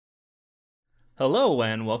Hello,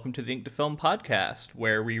 and welcome to the Ink to Film podcast,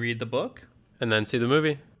 where we read the book. And then see the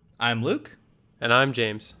movie. I'm Luke. And I'm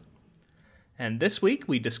James. And this week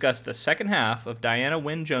we discuss the second half of Diana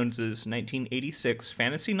Wynne Jones's 1986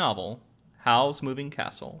 fantasy novel, Howl's Moving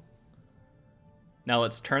Castle. Now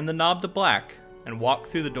let's turn the knob to black and walk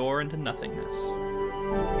through the door into nothingness.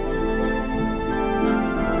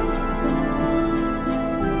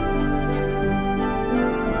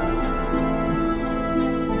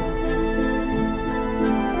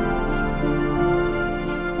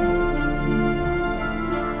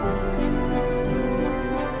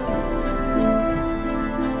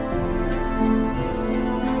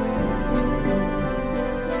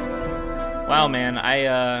 Wow, man,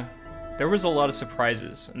 there was a lot of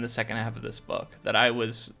surprises in the second half of this book that I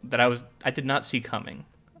did not see coming.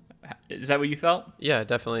 Is that what you felt? Yeah,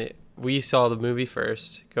 definitely. We saw the movie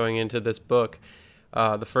first going into this book.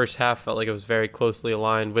 The first half felt like it was very closely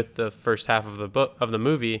aligned with the first half of the book of the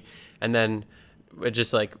movie, and then it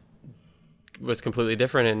just like was completely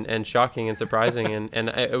different and shocking and surprising, and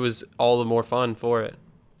it was all the more fun for it.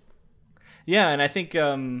 Yeah, and I think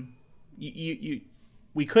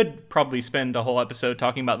we could probably spend a whole episode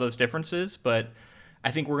talking about those differences, but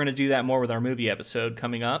I think we're going to do that more with our movie episode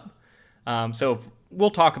coming up. So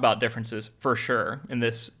we'll talk about differences for sure in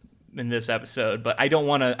this episode, but I don't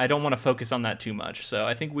want to focus on that too much. So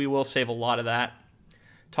I think we will save a lot of that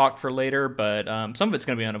talk for later, but some of it's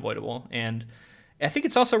going to be unavoidable. And I think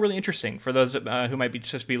it's also really interesting for those who might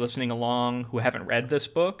just be listening along who haven't read this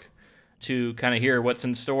book to kind of hear what's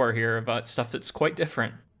in store here about stuff that's quite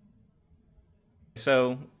different.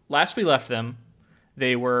 So, last we left them,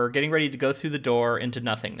 they were getting ready to go through the door into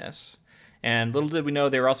nothingness. And little did we know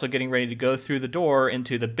they were also getting ready to go through the door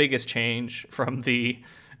into the biggest change from the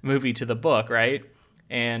movie to the book, right?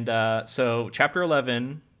 And so, chapter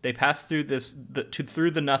 11, they pass through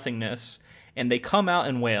through the nothingness, and they come out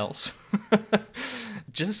in Wales,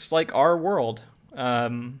 just like our world.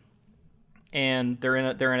 And they're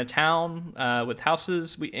in a town with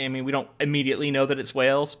houses. We don't immediately know that it's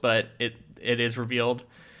Wales, but it is revealed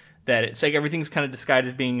that it's like everything's kind of disguised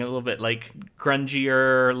as being a little bit like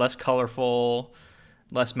grungier, less colorful,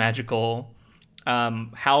 less magical.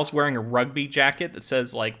 Hal's wearing a rugby jacket that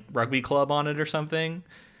says like rugby club on it or something.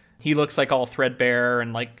 He looks like all threadbare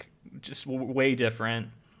and like just way different.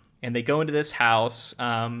 And they go into this house,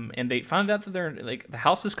 and they find out that the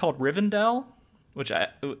house is called Rivendell, which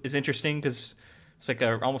is interesting because it's like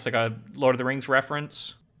almost like a Lord of the Rings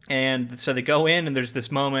reference. And so they go in, and there's this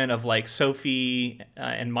moment of like Sophie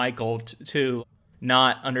and Michael too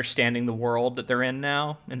not understanding the world that they're in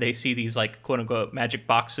now, and they see these like quote unquote magic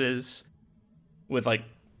boxes with like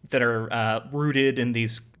that are rooted in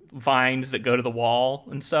these vines that go to the wall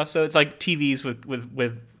and stuff. So it's like TVs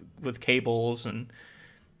with cables and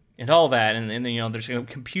all that, and then there's a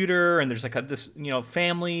computer, and there's like this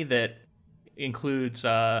family that includes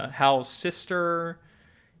Hal's sister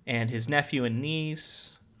and his nephew and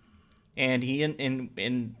niece. And I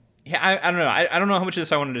don't know. I don't know how much of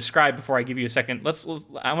this I want to describe before I give you a second.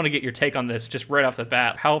 I want to get your take on this just right off the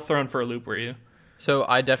bat. How thrown for a loop were you? So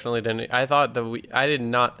I definitely didn't. I thought that I did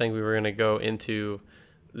not think we were going to go into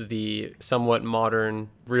the somewhat modern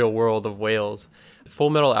real world of Wales. Full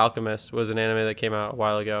Metal Alchemist was an anime that came out a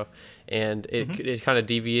while ago, and it kind of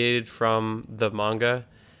deviated from the manga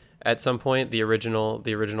at some point. The original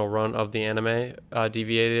run of the anime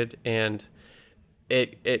deviated, and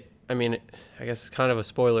I guess it's kind of a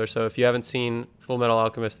spoiler. So if you haven't seen Full Metal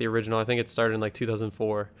Alchemist, the original, I think it started in like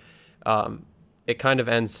 2004. It kind of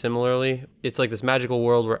ends similarly. It's like this magical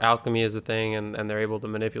world where alchemy is a thing, and they're able to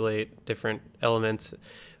manipulate different elements.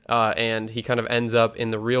 And he kind of ends up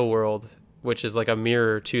in the real world, which is like a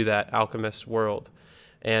mirror to that alchemist world.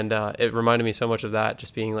 And it reminded me so much of that,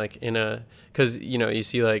 just being like because you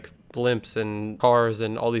see like blimps and cars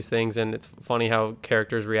and all these things, and it's funny how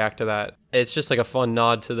characters react to that. It's just like a fun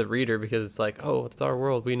nod to the reader because it's like, oh, it's our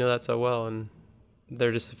world, we know that so well, and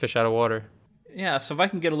they're just a fish out of water. Yeah, so if I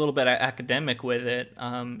can get a little bit academic with it,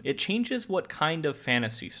 it changes what kind of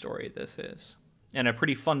fantasy story this is in a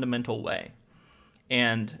pretty fundamental way.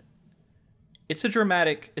 And it's a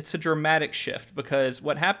dramatic shift, because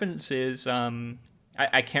what happens is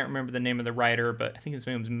I can't remember the name of the writer, but I think his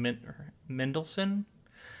name was Mendelssohn.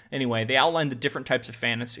 Anyway, they outlined the different types of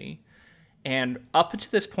fantasy. And up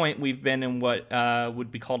to this point, we've been in what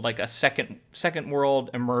would be called like a second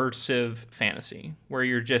world immersive fantasy, where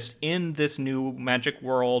you're just in this new magic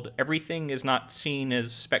world. Everything is not seen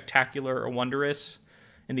as spectacular or wondrous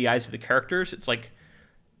in the eyes of the characters. It's like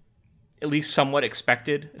at least somewhat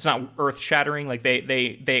expected. It's not earth-shattering. Like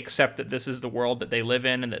they accept that this is the world that they live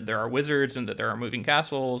in, and that there are wizards, and that there are moving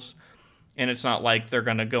castles, and it's not like they're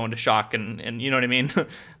going to go into shock and you know what I mean?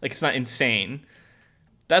 Like, it's not insane.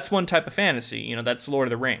 That's one type of fantasy, you know, that's Lord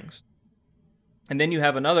of the Rings. And then you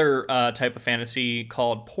have another type of fantasy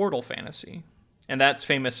called portal fantasy. And that's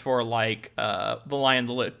famous for, like, The Lion,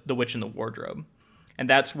 the Witch, and the Wardrobe. And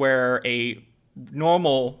that's where a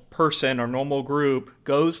normal person or normal group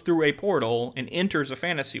goes through a portal and enters a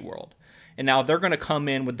fantasy world. And now they're going to come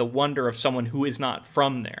in with the wonder of someone who is not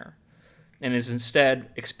from there and is instead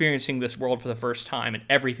experiencing this world for the first time, and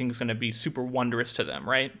everything's going to be super wondrous to them,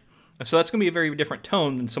 right? And so that's going to be a very different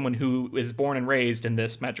tone than someone who is born and raised in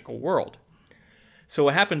this magical world. So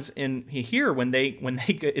what happens in here when they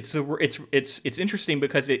it's interesting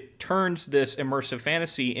because it turns this immersive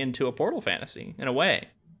fantasy into a portal fantasy in a way.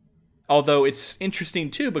 Although it's interesting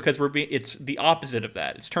too because it's the opposite of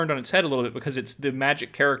that. It's turned on its head a little bit because it's the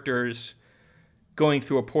magic characters going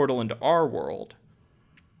through a portal into our world.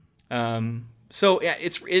 So yeah,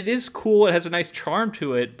 it is cool. It has a nice charm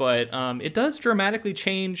to it, but it does dramatically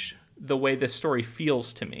change the way this story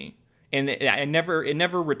feels to me. And it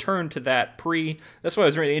never returned to that That's why it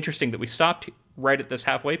was really interesting that we stopped right at this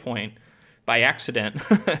halfway point by accident.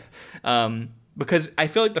 Because I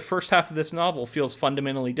feel like the first half of this novel feels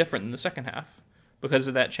fundamentally different than the second half because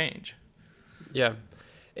of that change. Yeah.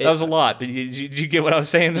 That was a lot, but did you get what I was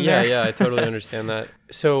saying in there? Yeah, I totally understand that.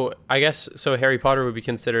 So I guess Harry Potter would be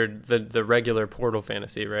considered the regular portal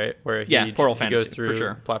fantasy, right? Where portal fantasy, goes through for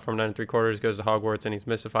sure. platform 9 3/4, goes to Hogwarts, and he's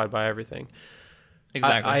mystified by everything.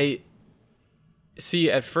 Exactly. I see.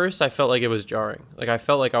 At first, I felt like it was jarring. Like I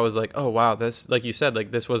felt like I was like, oh wow, this, like you said,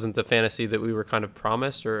 like this wasn't the fantasy that we were kind of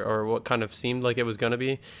promised, or what kind of seemed like it was going to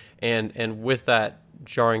be, and with that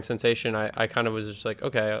jarring sensation, I kind of was just like,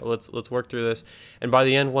 okay, let's work through this. And by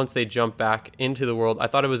the end, once they jump back into the world, I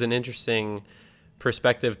thought it was an interesting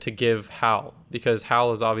perspective to give Howl, because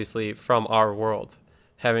Howl is obviously from our world,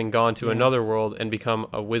 having gone to another world and become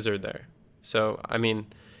a wizard there. So I mean,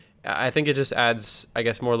 I think it just adds, I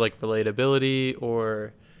guess, more like relatability,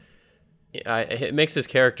 or it makes his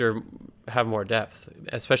character have more depth,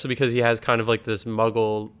 especially because he has kind of like this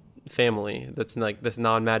muggle family that's like this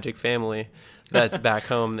non-magic family that's back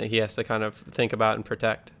home that he has to kind of think about and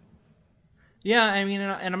protect. Yeah, I mean,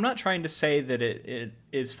 and I'm not trying to say that it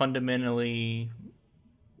is fundamentally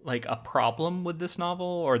like a problem with this novel,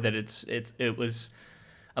 or that it was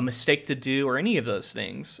a mistake to do, or any of those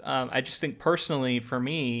things. I just think personally, for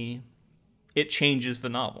me, it changes the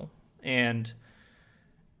novel, and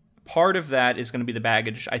part of that is going to be the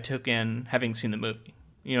baggage I took in having seen the movie.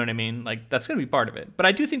 You know what I mean? Like, that's going to be part of it. But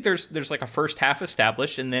I do think there's like a first half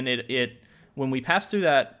established, and then it when we pass through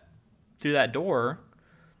that door,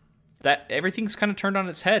 that everything's kind of turned on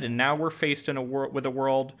its head, and now we're faced in with a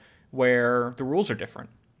world where the rules are different.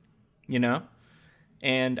 You know?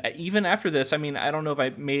 And even after this, I mean, I don't know if I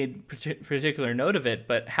made particular note of it,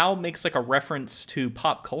 but Hal makes like a reference to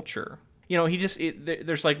pop culture. You know,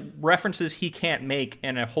 there's like references he can't make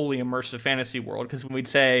in a wholly immersive fantasy world, because we'd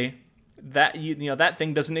say that you know that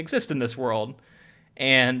thing doesn't exist in this world,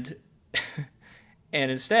 and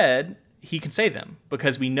instead he can say them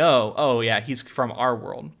because we know, oh yeah, he's from our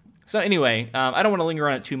world. So anyway, I don't want to linger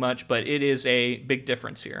on it too much, but it is a big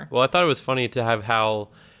difference here. Well, I thought it was funny to have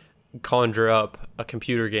Hal conjure up a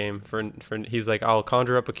computer game for he's like, I'll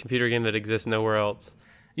conjure up a computer game that exists nowhere else.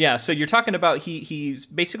 Yeah, so you're talking about he's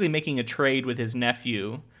basically making a trade with his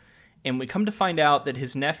nephew, and we come to find out that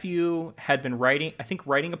his nephew had been writing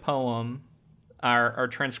a poem, or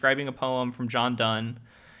transcribing a poem from John Donne,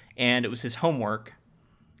 and it was his homework,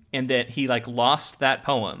 and that he like lost that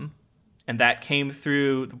poem, and that came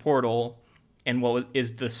through the portal, and what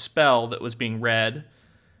is the spell that was being read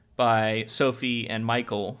by Sophie and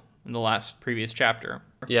Michael in the previous chapter.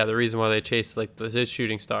 Yeah, the reason why they chased like his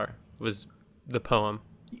shooting star was the poem.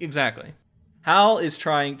 Exactly. Hal is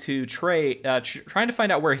trying to trying to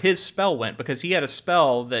find out where his spell went, because he had a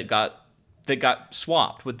spell that got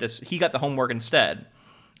swapped with this. He got the homework instead,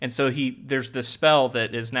 and so there's this spell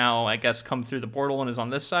that is now, I guess, come through the portal and is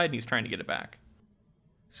on this side, and he's trying to get it back.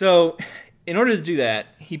 So, in order to do that,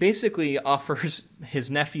 he basically offers his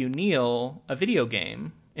nephew Neil a video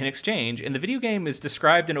game in exchange, and the video game is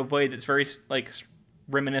described in a way that's very like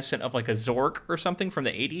reminiscent of like a Zork or something from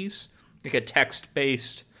the 80s, like a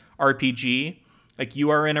text-based RPG. Like,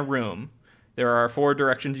 you are in a room, there are 4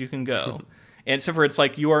 directions you can go, and so it's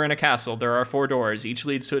like you are in a castle, there are 4 doors, each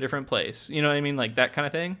leads to a different place. You know what I mean? Like that kind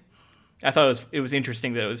of thing. I thought it was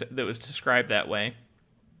interesting that it was described that way.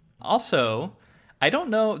 Also, I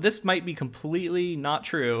don't know, this might be completely not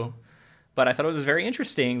true, But I thought it was very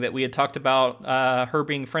interesting that we had talked about her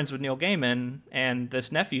being friends with Neil Gaiman and this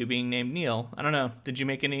nephew being named Neil. I don't know. Did you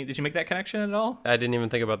make that connection at all? I didn't even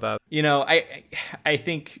think about that. I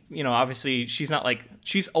think, obviously she's not like,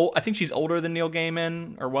 she's old. I think she's older than Neil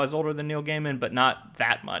Gaiman, or was older than Neil Gaiman, but not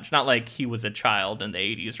that much. Not like he was a child in the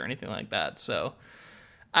 80s or anything like that. So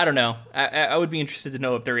I don't know. I would be interested to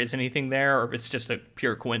know if there is anything there or if it's just a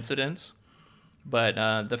pure coincidence.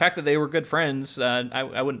 But the fact that they were good friends,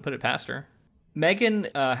 I wouldn't put it past her. Megan,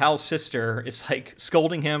 Hal's sister, is like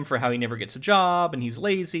scolding him for how he never gets a job and he's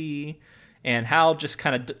lazy. And Hal just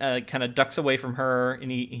kind of ducks away from her, and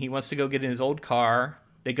he wants to go get in his old car.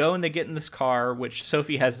 They go and they get in this car, which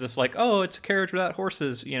Sophie has this like, oh, it's a carriage without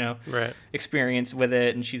horses, right, experience with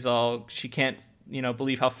it, and she can't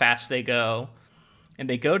believe how fast they go. And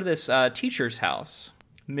they go to this teacher's house,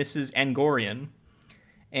 Mrs. Angorian.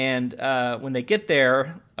 And when they get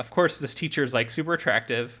there, of course, this teacher is like super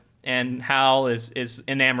attractive, and Hal is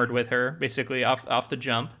enamored with her basically off the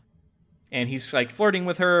jump. And he's like flirting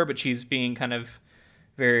with her, but she's being kind of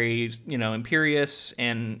very, imperious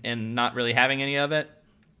and not really having any of it.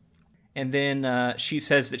 And then she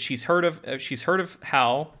says that she's heard of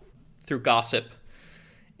Hal through gossip,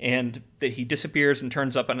 and that he disappears and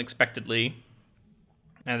turns up unexpectedly,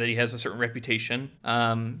 and that he has a certain reputation.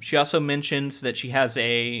 She also mentions that she has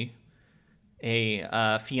a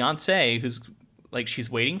fiance who's like she's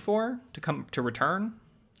waiting for to return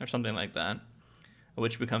or something like that,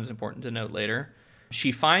 which becomes important to note later.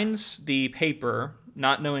 She finds the paper,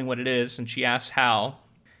 not knowing what it is, and she asks Hal,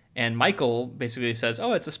 and Michael basically says,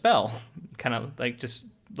 oh, it's a spell. Kind of like just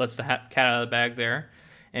lets the cat out of the bag there.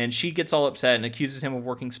 And she gets all upset and accuses him of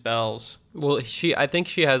working spells. Well, I think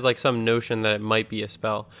she has like some notion that it might be a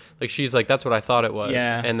spell. Like she's like, that's what I thought it was.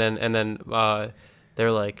 Yeah. And then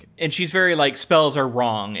they're like, and she's very like, spells are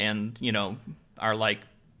wrong and are like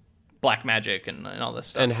black magic and all this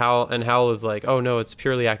stuff. And Hal is like, oh no, it's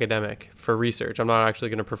purely academic for research. I'm not actually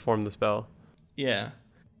going to perform the spell. Yeah.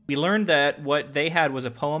 We learned that what they had was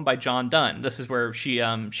a poem by John Donne. This is where she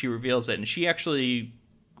reveals it, and she actually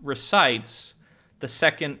recites the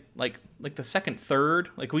second the second third.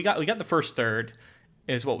 Like we got the first third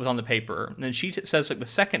is what was on the paper, and then she says like the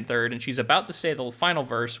second third, and she's about to say the final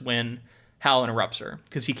verse when Hal interrupts her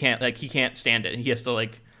because he can't stand it. He has to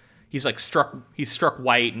he's struck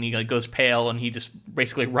white, and he like goes pale, and he just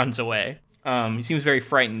basically runs away. He seems very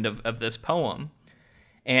frightened of this poem.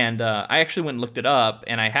 And I actually went and looked it up,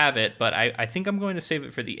 and I have it, but I think I'm going to save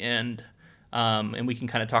it for the end, and we can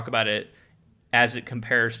kind of talk about it as it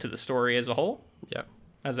compares to the story as a whole. Yeah.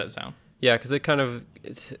 How does that sound? Yeah, because it kind of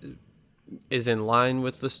is in line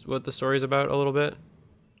with what the story's about a little bit.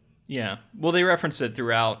 Yeah. Well, they reference it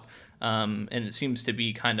throughout, and it seems to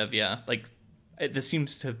be kind of, this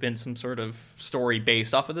seems to have been some sort of story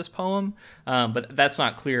based off of this poem, but that's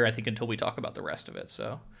not clear, I think, until we talk about the rest of it,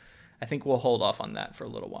 so I think we'll hold off on that for a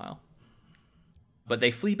little while. But they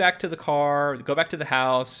flee back to the car, go back to the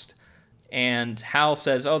house, and Hal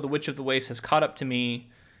says, oh, the Witch of the Waste has caught up to me.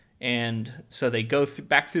 And so they go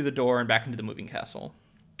back through the door and back into the moving castle.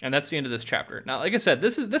 And that's the end of this chapter. Now, like I said,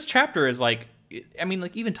 this chapter is like, I mean,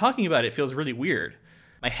 like even talking about it feels really weird.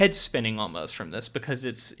 My head's spinning almost from this because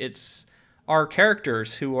it's our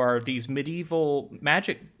characters who are these medieval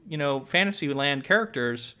magic, fantasy land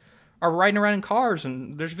characters are riding around in cars,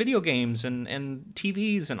 and there's video games and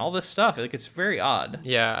TVs and all this stuff. Like, it's very odd.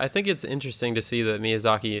 Yeah, I think it's interesting to see that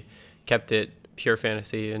Miyazaki kept it pure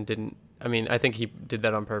fantasy and didn't. I mean, I think he did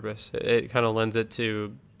that on purpose. It kind of lends it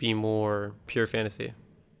to be more pure fantasy.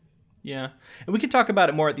 Yeah, and we can talk about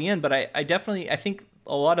it more at the end, but I think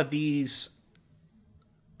a lot of these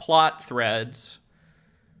plot threads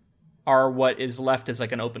are what is left as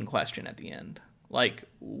like an open question at the end. Like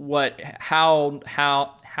how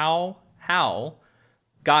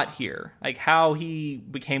got here, like how he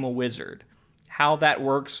became a wizard, how that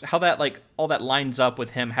works, how that like all that lines up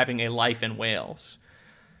with him having a life in Wales.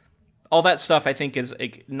 All that stuff I think is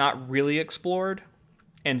like not really explored.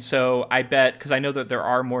 And so I bet, because I know that there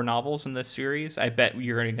are more novels in this series, I bet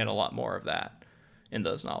you're going to get a lot more of that in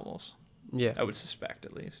those novels. Yeah. I would suspect,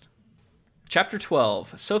 at least. Chapter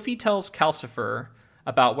 12. Sophie tells Calcifer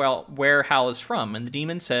about where Hal is from, and the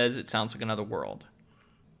demon says it sounds like another world.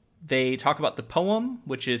 They talk about the poem,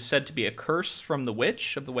 which is said to be a curse from the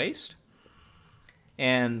Witch of the Waste.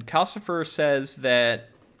 And Calcifer says that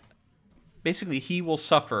basically he will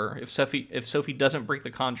suffer if Sophie doesn't break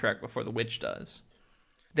the contract before the witch does.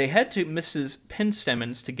 They head to Mrs.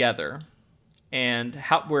 Penstemon's together, and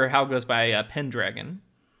where Hal goes by Pendragon.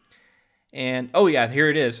 And oh yeah, here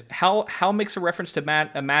it is. Hal makes a reference to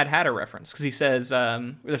a Mad Hatter reference because he says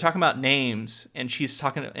they're talking about names, and she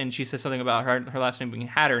says something about her last name being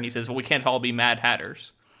Hatter, and he says, well, we can't all be Mad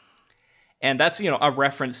Hatters. And that's, a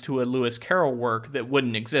reference to a Lewis Carroll work that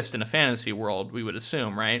wouldn't exist in a fantasy world, we would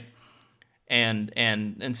assume, right? And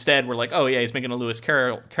instead we're like, oh yeah, he's making a Lewis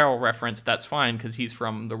Carroll reference. That's fine because he's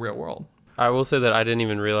from the real world. I will say that I didn't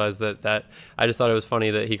even realize that I just thought it was funny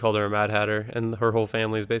that he called her a Mad Hatter, and her whole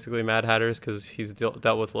family is basically Mad Hatters because he's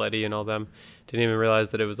dealt with Letty and all them. Didn't even realize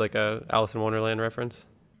that it was like a Alice in Wonderland reference.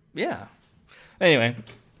 Yeah. Anyway,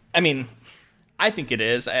 I mean, I think it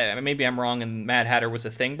is. Maybe I'm wrong, and Mad Hatter was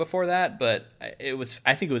a thing before that, but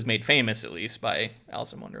I think it was made famous at least by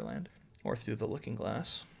Alice in Wonderland or Through the Looking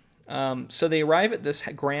Glass. So they arrive at this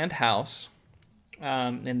grand house.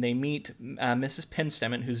 And they meet Mrs.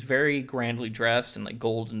 Penstemon, who's very grandly dressed in like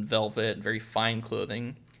gold and velvet, very fine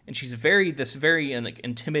clothing, and she's very like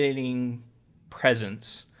intimidating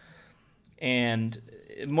presence, and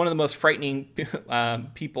one of the most frightening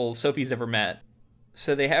people Sophie's ever met.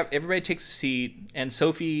 So everybody takes a seat, and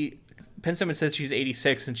Sophie Penstemon says she's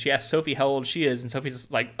 86, and she asks Sophie how old she is, and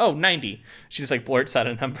Sophie's like, oh, 90. She just like blurts out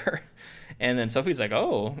a number. And then Sophie's like,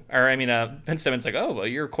 Penstemon's like, oh, well,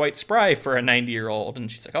 you're quite spry for a 90-year-old.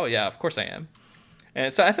 And she's like, oh, yeah, of course I am.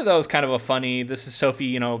 And so I thought that was kind of a funny, this is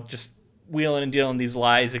Sophie, just wheeling and dealing these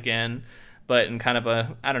lies again, but in kind of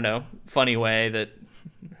a, I don't know, funny way that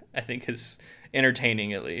I think is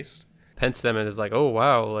entertaining at least. Penstemon is like, oh,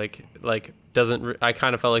 wow, I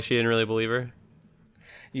kind of felt like she didn't really believe her.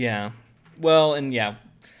 Yeah. Well, and yeah.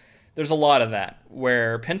 There's a lot of that,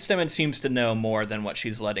 where Penstemon seems to know more than what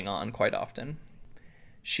she's letting on quite often.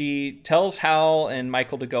 She tells Hal and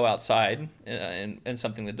Michael to go outside, in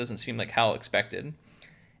something that doesn't seem like Hal expected,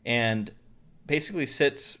 and basically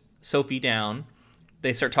sits Sophie down.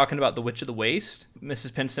 They start talking about the Witch of the Waste.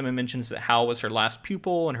 Mrs. Penstemon mentions that Hal was her last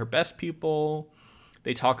pupil and her best pupil.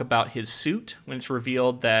 They talk about his suit, when it's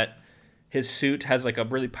revealed that his suit has like a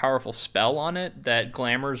really powerful spell on it that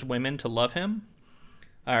glamours women to love him.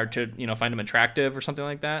 Or to, find him attractive or something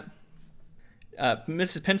like that.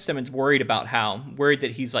 Mrs. Penstemon's worried about Hal, worried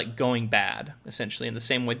that he's like going bad, essentially, in the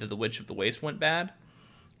same way that the Witch of the Waste went bad.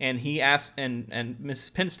 And he asks, and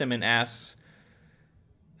Mrs. Penstemon asks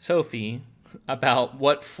Sophie about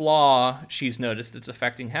what flaw she's noticed that's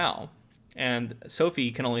affecting Hal. And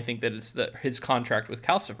Sophie can only think that it's his contract with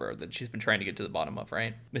Calcifer that she's been trying to get to the bottom of,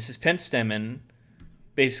 right? Mrs. Penstemon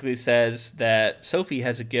basically says that Sophie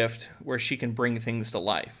has a gift where she can bring things to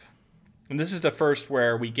life. And this is the first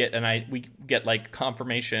where we get like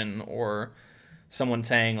confirmation or someone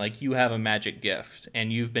saying like, you have a magic gift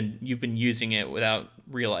and you've been using it without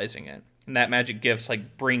realizing it. And that magic gift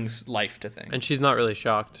like brings life to things. And she's not really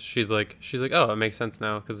shocked. She's like, oh, it makes sense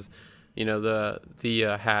now because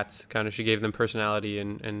the hats kind of, she gave them personality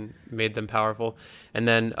and made them powerful. And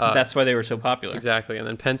then that's why they were so popular. Exactly. And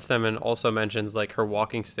then Penstemon also mentions like her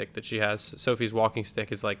walking stick that she has. Sophie's walking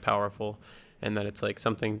stick is like powerful, and that it's like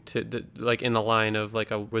something to like in the line of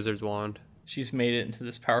like a wizard's wand. She's made it into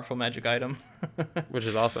this powerful magic item, which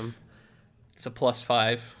is awesome. It's a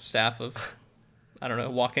 +5 staff of, I don't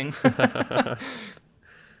know, walking.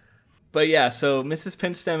 But yeah, so Mrs.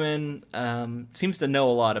 Penstemon seems to know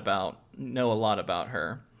a lot about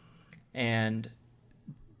her, and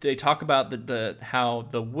they talk about how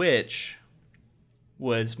the witch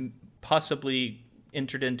was possibly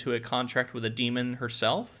entered into a contract with a demon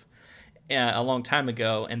herself a long time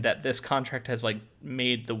ago, and that this contract has like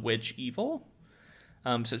made the witch evil.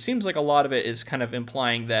 So it seems like a lot of it is kind of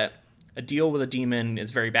implying that a deal with a demon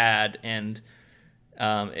is very bad, and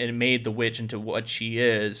it made the witch into what she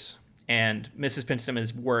is. And Mrs. Penstemon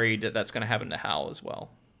is worried that that's going to happen to Hal as well.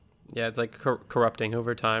 Yeah, it's like corrupting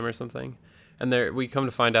over time or something. And there we come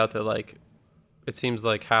to find out that like it seems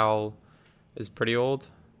like Hal is pretty old.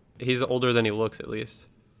 He's older than he looks, at least.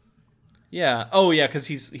 Yeah. Oh, yeah, because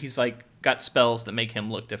he's like got spells that make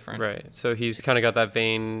him look different. Right. So he's kind of got that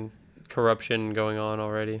vein corruption going on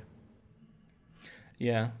already.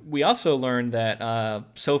 Yeah. We also learned that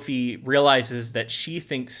Sophie realizes that she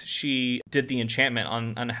thinks she did the enchantment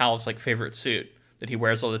on Hal's like favorite suit that he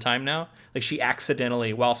wears all the time now. Like she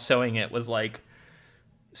accidentally, while sewing it, was like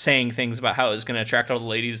saying things about how it was going to attract all the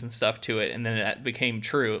ladies and stuff to it, and then that became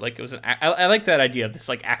true. Like it was I like that idea of this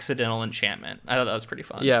like accidental enchantment. I thought that was pretty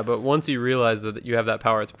fun. Yeah, but once you realize that you have that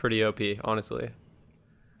power, it's pretty OP, honestly.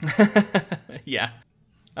 Yeah.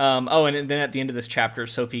 And then at the end of this chapter,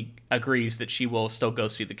 Sophie agrees that she will still go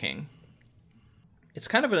see the king. It's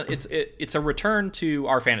kind of it's a return to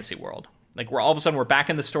our fantasy world. Like all of a sudden we're back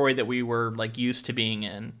in the story that we were like used to being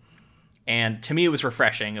in, And to me, it was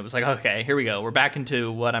refreshing. It was like, okay, here we go. We're back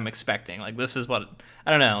into what I'm expecting. Like, this is what,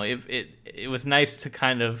 I don't know. It was nice to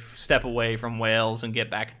kind of step away from Wales and get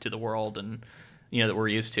back into the world and, that we're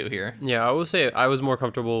used to here. Yeah, I will say I was more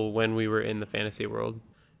comfortable when we were in the fantasy world.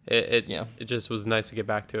 It just was nice to get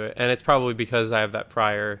back to it. And it's probably because I have that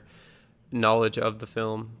prior knowledge of the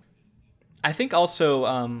film. I think also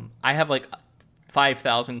I have like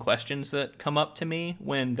 5,000 questions that come up to me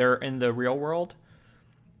when they're in the real world.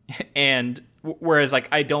 And whereas like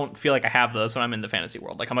I don't feel like I have those when I'm in the fantasy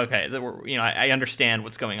world. Like I'm okay. I understand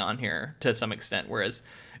what's going on here to some extent. Whereas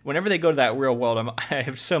whenever they go to that real world, I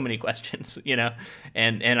have so many questions,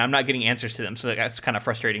 and I'm not getting answers to them. So that's kind of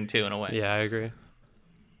frustrating too in a way. Yeah, I agree.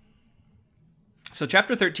 So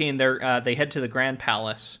chapter 13, they head to the Grand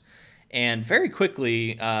Palace, and very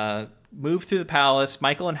quickly move through the palace.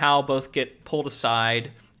 Michael and Hal both get pulled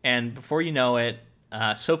aside, and before you know it,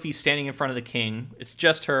 Sophie's standing in front of the king. It's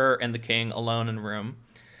just her and the king alone in the room.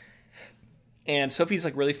 And Sophie's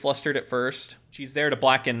like really flustered at first. She's there to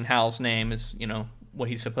blacken Hal's name, as what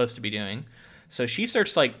he's supposed to be doing. So she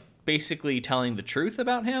starts like basically telling the truth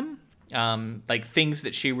about him, like things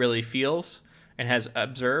that she really feels and has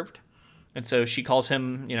observed. And so she calls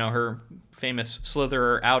him, her famous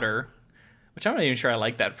slitherer outer, which I'm not even sure I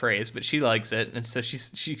like that phrase, but she likes it, and so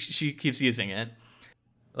she keeps using it.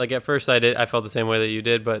 Like at first I felt the same way that you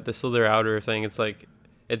did, but the slither outer thing, it's like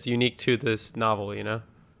it's unique to this novel,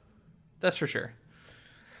 That's for sure.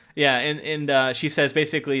 Yeah, and she says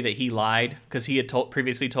basically that he lied because he had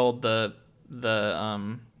previously told the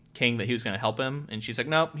king that he was going to help him, and she's like,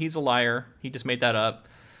 nope, he's a liar. He just made that up.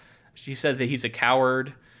 She says that he's a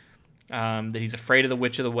coward, that he's afraid of the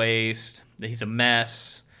Witch of the Waste, that he's a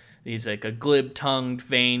mess, that he's like a glib-tongued,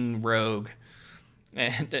 vain rogue,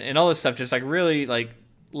 and all this stuff just like really like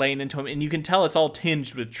laying into him, and you can tell it's all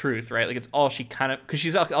tinged with truth, right? Like it's all she kind of, because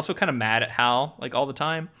she's also kind of mad at Hal like all the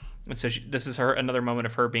time, and so this is another moment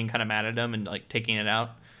of her being kind of mad at him and like taking it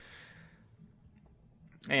out.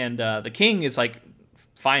 And the king is like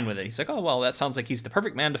fine with it. He's like, oh well, that sounds like he's the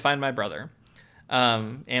perfect man to find my brother.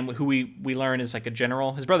 And who we learn is like a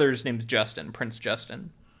general. His brother's name's Justin, Prince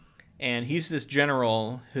Justin, and he's this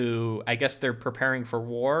general who I guess they're preparing for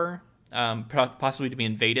war, possibly to be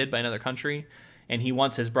invaded by another country. And he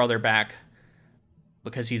wants his brother back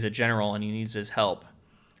because he's a general and he needs his help.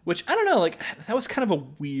 Which, I don't know, like, that was kind of a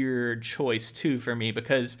weird choice, too, for me.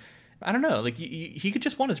 Because, I don't know, like, he could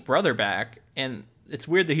just want his brother back. And it's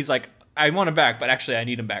weird that he's like, I want him back, but actually I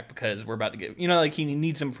need him back because we're about to get... like, he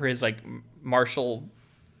needs him for his, like, martial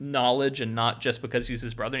knowledge and not just because he's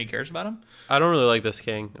his brother and he cares about him. I don't really like this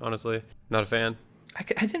king, honestly. Not a fan.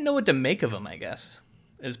 I didn't know what to make of him, I guess,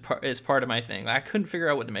 is part of my thing. I couldn't figure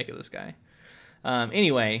out what to make of this guy.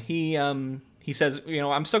 Anyway, he says,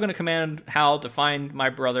 I'm still going to command Hal to find my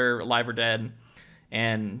brother alive or dead.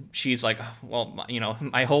 And she's like, well,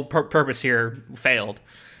 my whole purpose here failed.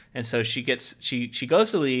 And so she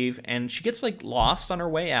goes to leave, and she gets like lost on her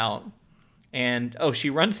way out. And she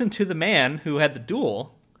runs into the man who had the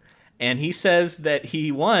duel, and he says that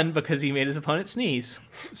he won because he made his opponent sneeze.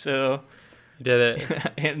 So did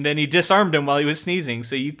it. And then he disarmed him while he was sneezing.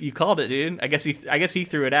 So you called it, dude. I guess he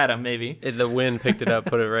threw it at him, maybe. The wind picked it up,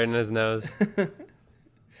 put it right in his nose.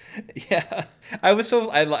 Yeah.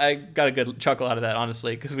 I got a good chuckle out of that,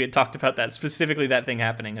 honestly, because we had talked about that, specifically that thing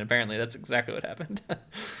happening, and apparently that's exactly what happened.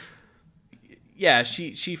 Yeah,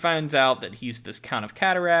 she finds out that he's this Count of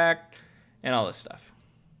Cataract and all this stuff.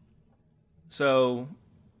 So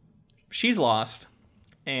she's lost,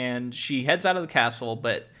 and she heads out of the castle,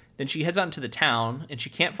 but then she heads out into the town, and she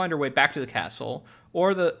can't find her way back to the castle,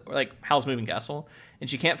 or Hal's moving castle, and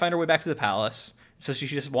she can't find her way back to the palace. So she's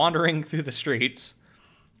just wandering through the streets,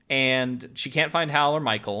 and she can't find Hal or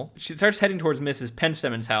Michael. She starts heading towards Mrs.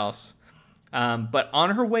 Penstemmon's house, but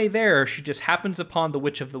on her way there, she just happens upon the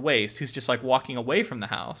Witch of the Waste, who's just like walking away from the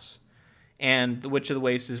house, and the Witch of the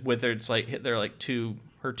Waste is with her. It's like they're like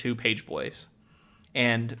her two page boys.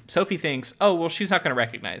 And Sophie thinks, oh, well, she's not going to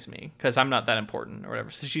recognize me because I'm not that important or whatever.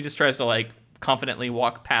 So she just tries to like confidently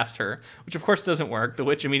walk past her, which of course doesn't work. The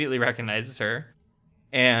witch immediately recognizes her.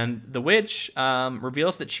 And the witch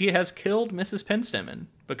reveals that she has killed Mrs. Penstemon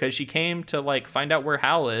because she came to like find out where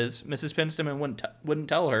Hal is. Mrs. Penstemon wouldn't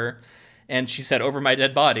tell her. And she said, over my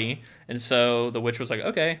dead body. And so the witch was like,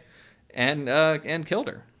 okay, and killed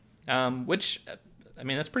her. Which, I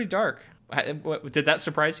mean, that's pretty dark. Did that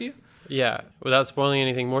surprise you? Yeah, without spoiling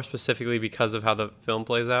anything, more specifically because of how the film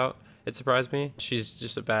plays out, it surprised me. She's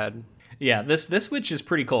just a bad... Yeah, this witch is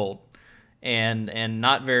pretty cold and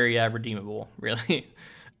not very redeemable, really.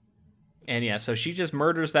 And yeah, so she just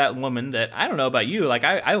murders that woman that, I don't know about you, like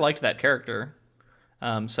I liked that character.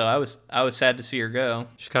 So I was sad to see her go.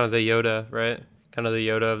 She's kind of the Yoda, right? Kind of the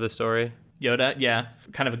Yoda of the story. Yoda, yeah,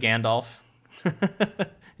 kind of a Gandalf,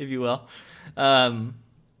 if you will.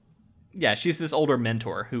 Yeah, she's this older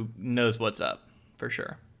mentor who knows what's up, for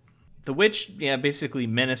sure. The witch, yeah, basically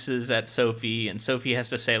menaces at Sophie, and Sophie has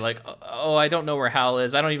to say, like, oh, I don't know where Howl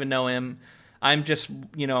is. I don't even know him. I'm just,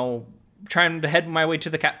 trying to head my way to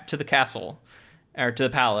the castle, or to the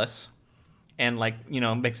palace. And, like,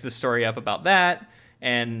 makes this story up about that.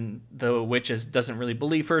 And the witch doesn't really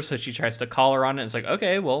believe her, so she tries to call her on it. And it's like,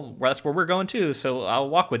 okay, well, that's where we're going too, so I'll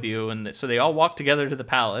walk with you. And so they all walk together to the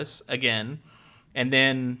palace again. And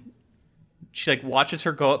then she, like, watches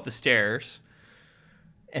her go up the stairs.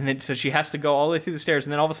 And then so she has to go all the way through the stairs.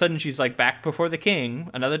 And then all of a sudden she's, like, back before the king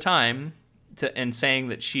another time and saying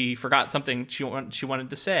that she forgot something she wanted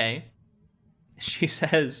to say. She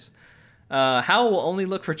says, Howl will only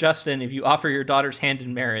look for Justin if you offer your daughter's hand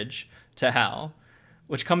in marriage to Howl.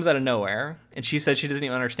 Which comes out of nowhere, and she says she doesn't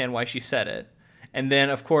even understand why she said it. And then,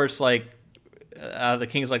 of course, like, the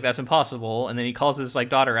king's like, that's impossible, and then he calls his, like,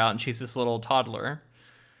 daughter out, and she's this little toddler.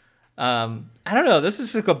 I don't know, this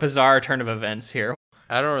is like a bizarre turn of events here.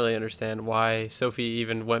 I don't really understand why Sophie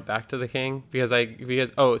even went back to the king,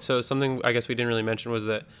 so something I guess we didn't really mention was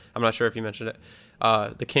that, I'm not sure if you mentioned it,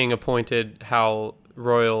 the king appointed Howl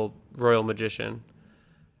royal magician.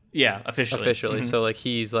 Yeah, officially. Mm-hmm. So, like,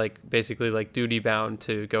 he's, like, basically, like, duty bound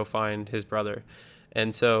to go find his brother.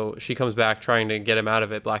 And so she comes back trying to get him out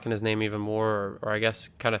of it, blacken his name even more, or I guess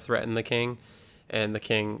kind of threaten the king. And the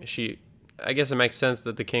king, I guess it makes sense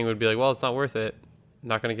that the king would be like, well, it's not worth it. I'm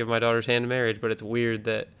not going to give my daughter's hand in marriage. But it's weird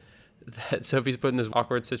that Sophie's put in this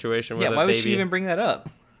awkward situation with a baby. Yeah, why would she even bring that up?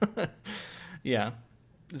 Yeah,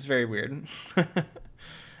 it's very weird.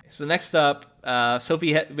 So next up,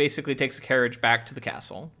 Sophie basically takes a carriage back to the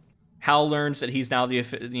castle. Howl learns that he's now the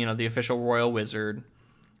official royal wizard.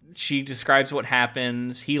 She describes what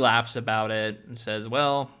happens. He laughs about it and says,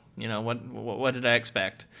 well, what did I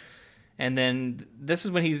expect? And then this is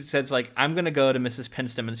when he says, like, I'm going to go to Mrs.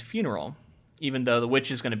 Penstemmon's funeral, even though the witch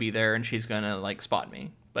is going to be there and she's going to, like, spot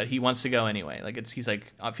me. But he wants to go anyway. Like, it feels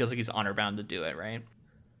like he's honor bound to do it, right?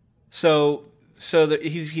 So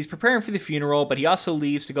he's preparing for the funeral, but he also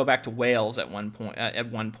leaves to go back to Wales at one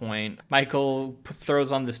point. Michael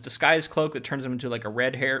throws on this disguise cloak that turns him into, like, a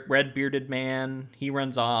red bearded man. He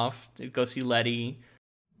runs off to go see Letty.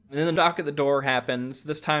 And then the knock at the door happens,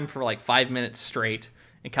 this time for, like, 5 minutes straight.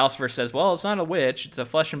 And Calcifer says, well, it's not a witch, it's a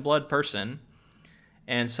flesh and blood person.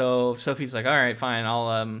 And so Sophie's like, all right, fine,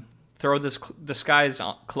 I'll throw this disguise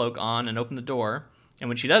cloak on and open the door. And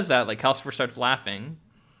when she does that, like, Calcifer starts laughing.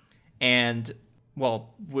 And,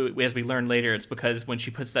 well, as we learn later, it's because when she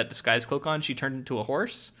puts that disguise cloak on, she turned into a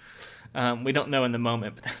horse. We don't know in the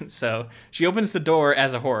moment. But so she opens the door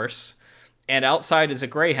as a horse, and outside is a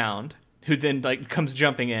greyhound who then, like, comes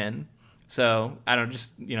jumping in. So I don't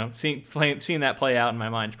seeing that play out in my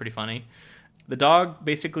mind is pretty funny. The dog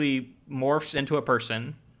basically morphs into a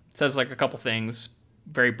person, says, like, a couple things,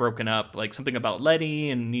 very broken up, like something about Letty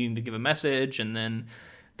and needing to give a message, and then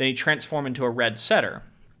he transforms into a red setter.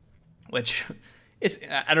 Which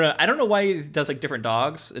I don't know why he does, like, different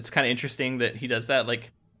dogs. It's kind of interesting that he does that.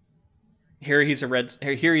 Like, here he's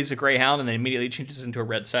a greyhound, and then immediately changes into a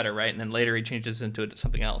red setter, right? And then later he changes into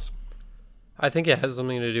something else. I think it has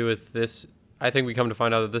something to do with this. I think we come to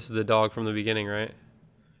find out that this is the dog from the beginning, right?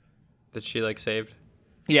 That she, like, saved.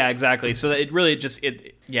 Yeah, exactly. So it really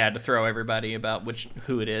to throw everybody about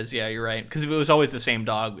who it is. Yeah, you're right. Because if it was always the same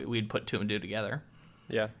dog, we'd put two and two together.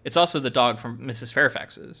 Yeah. It's also the dog from Mrs.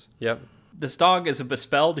 Fairfax's. Yep. This dog is a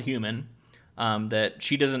bespelled human that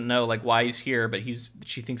she doesn't know, like, why he's here, but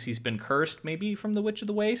she thinks he's been cursed maybe from the Witch of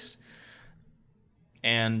the Waste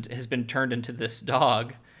and has been turned into this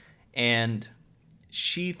dog. And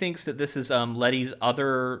she thinks that this is Letty's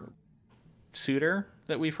other suitor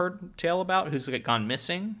that we've heard tale about, who's, like, gone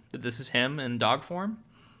missing, that this is him in dog form.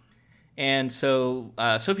 And so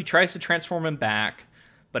Sophie tries to transform him back,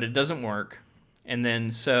 but it doesn't work. And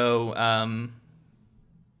then so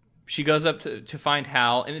she goes up to find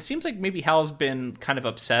Howl, and it seems like maybe Howl's been kind of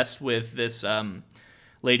obsessed with this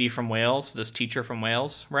lady from Wales, this teacher from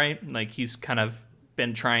Wales, right? Like, he's kind of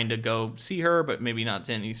been trying to go see her, but maybe not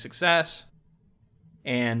to any success.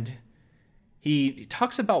 And he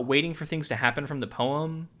talks about waiting for things to happen from the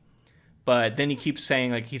poem, but then he keeps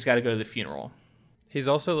saying, like, he's got to go to the funeral. He's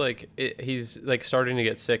also, like, he's, like, starting to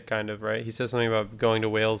get sick, kind of, right? He says something about going to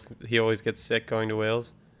Wales. He always gets sick going to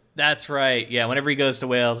Wales. That's right. Yeah, whenever he goes to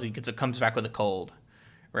Wales, he comes back with a cold,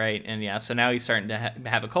 right? And yeah, so now he's starting to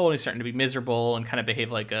have a cold. He's starting to be miserable and kind of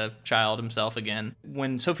behave like a child himself again.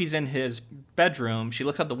 When Sophie's in his bedroom, she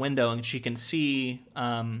looks out the window and she can see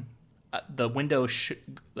the window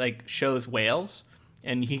shows whales,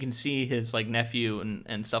 and he can see his like nephew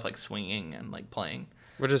and stuff like swinging and like playing,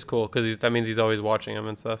 which is cool because that means he's always watching him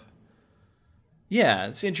and stuff. Yeah,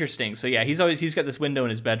 it's interesting. So yeah, he's got this window in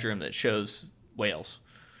his bedroom that shows whales.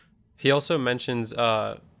 He also mentions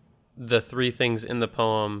the 3 things in the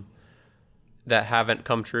poem that haven't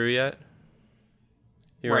come true yet.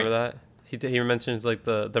 You remember that? He mentions like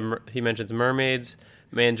he mentions mermaids,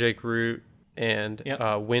 mandrake root, and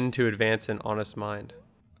wind to advance an honest mind.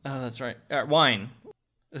 Oh, that's right. Wine.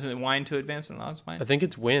 Isn't it wine to advance an honest mind? I think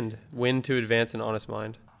it's wind to advance an honest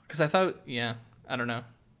mind. Because I thought, I don't know.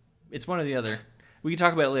 It's one or the other. We can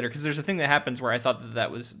talk about it later, because there's a thing that happens where I thought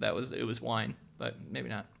it was wine, but maybe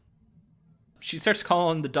not. She starts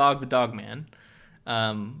calling the dog man,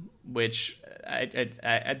 which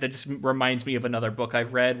that just reminds me of another book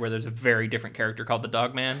I've read where there's a very different character called the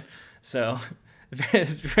dog man. So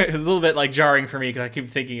it's a little bit like jarring for me because I keep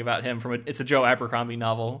thinking about him it's a Joe Abercrombie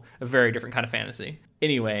novel, a very different kind of fantasy.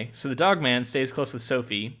 Anyway, so the dog man stays close with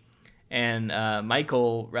Sophie, and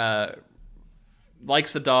Michael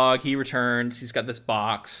likes the dog. He returns. He's got this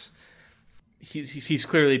box. He's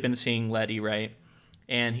clearly been seeing Letty, right?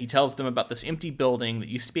 And he tells them about this empty building that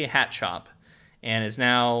used to be a hat shop and is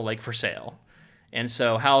now like for sale. And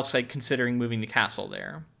so Hal's like considering moving the castle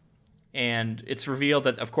there. And it's revealed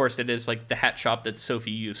that, of course, it is like the hat shop that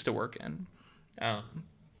Sophie used to work in.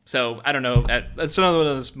 So I don't know. That's another one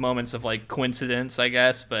of those moments of like coincidence, I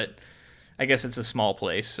guess. But I guess it's a small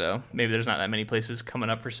place, so maybe there's not that many places coming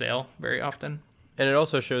up for sale very often. And it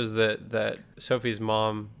also shows that Sophie's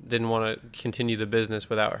mom didn't want to continue the business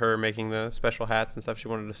without her making the special hats and stuff. She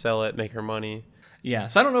wanted to sell it, make her money. Yeah,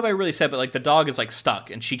 so I don't know if I really said, but like the dog is like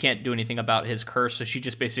stuck and she can't do anything about his curse, so she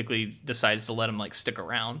just basically decides to let him like stick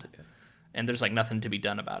around. Yeah. And there's like nothing to be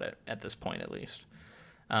done about it at this point, at least.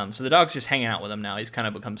 So the dog's just hanging out with him now. He's kind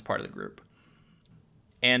of becomes part of the group.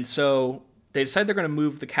 And so they decide they're going to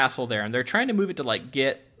move the castle there, and they're trying to move it to like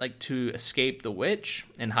get like to escape the witch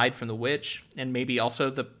and hide from the witch, and maybe also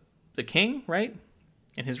the king, right?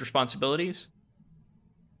 And his responsibilities.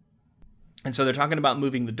 And so they're talking about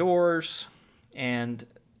moving the doors, and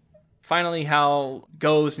finally Hal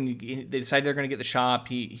goes and they decide they're going to get the shop.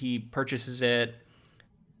 He purchases it,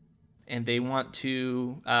 and they want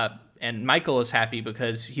to and Michael is happy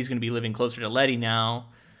because he's going to be living closer to Letty now.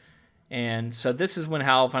 And so this is when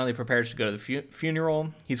Hal finally prepares to go to the funeral.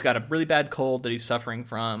 He's got a really bad cold that he's suffering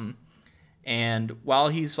from. And while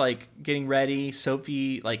he's like getting ready,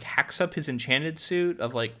 Sophie like hacks up his enchanted suit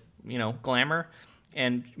of like, glamour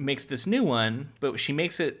and makes this new one, but she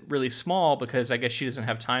makes it really small because I guess she doesn't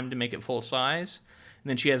have time to make it full size. And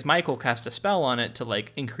then she has Michael cast a spell on it to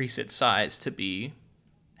like increase its size to be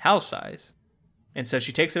Hal's size. And so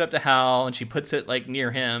she takes it up to Hal and she puts it like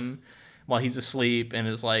near him while he's asleep and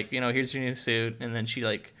is like, here's your new suit. And then she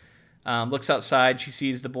like looks outside. She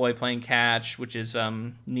sees the boy playing catch, which is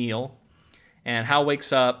Neil. And Hal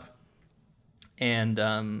wakes up and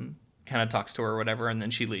kind of talks to her or whatever, and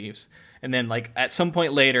then she leaves. And then like at some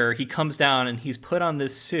point later, he comes down and he's put on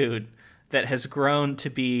this suit that has grown to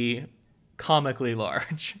be comically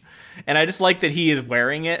large. And I just like that he is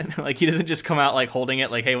wearing it. Like he doesn't just come out like holding it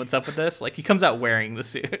like, hey, what's up with this? Like he comes out wearing the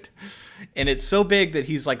suit. And it's so big that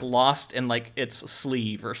he's like lost in like its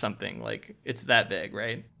sleeve or something. Like it's that big,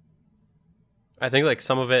 right? I think like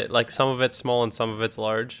some of it's small and some of it's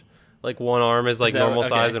large. Like one arm is like normal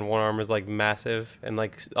size and one arm is like massive and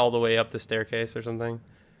like all the way up the staircase or something.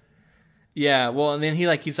 Yeah, well, and then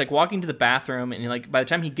he's like walking to the bathroom, and by the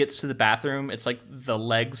time he gets to the bathroom, it's like the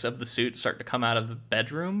legs of the suit start to come out of the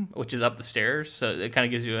bedroom, which is up the stairs. So it kind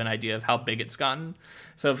of gives you an idea of how big it's gotten.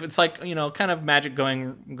 So if it's like kind of magic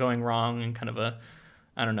going wrong in kind of a,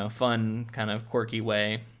 I don't know, fun kind of quirky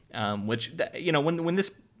way. Which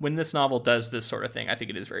when this novel does this sort of thing, I think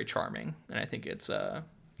it is very charming, and I think it's a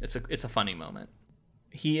funny moment.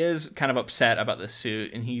 He is kind of upset about this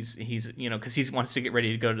suit, and he's because he wants to get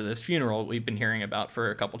ready to go to this funeral we've been hearing about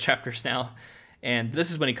for a couple chapters now. And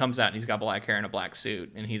this is when he comes out and he's got black hair and a black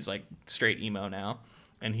suit, and he's like straight emo now.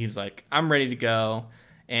 And he's like, I'm ready to go.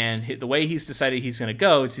 And the way he's decided he's going to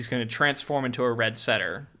go is he's going to transform into a red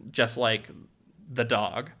setter, just like the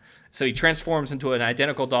dog. So he transforms into an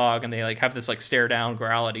identical dog, and they like have this like stare down,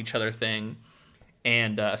 growl at each other thing.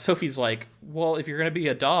 And Sophie's like, well, if you're going to be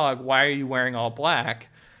a dog, why are you wearing all black?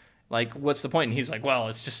 Like, what's the point? And he's like, well,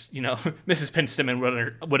 it's just, Mrs.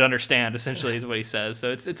 Pinstaman would understand, essentially, is what he says.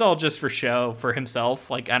 So it's all just for show, for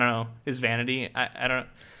himself. Like, I don't know, his vanity. I don't,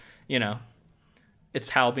 It's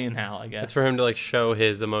Hal being Hal, I guess. It's for him to like show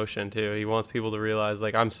his emotion too. He wants people to realize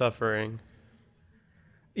like I'm suffering.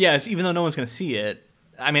 Yes, even though no one's gonna see it.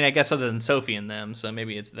 I mean, I guess other than Sophie and them, so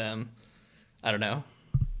maybe it's them. I don't know.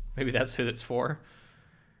 Maybe that's who it's for.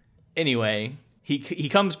 Anyway, he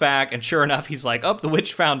comes back, and sure enough, he's like, "Oh, the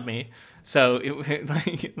witch found me." So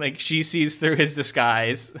like she sees through his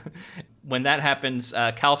disguise. When that happens,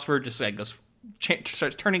 Calcifer just like goes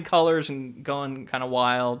starts turning colors and going kind of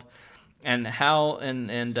wild, and Hal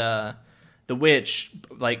and the witch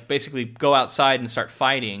like basically go outside and start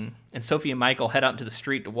fighting, and Sophie and Michael head out into the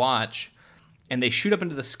street to watch, and they shoot up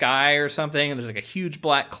into the sky or something, and there's like a huge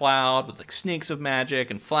black cloud with like snakes of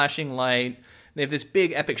magic and flashing light. They have this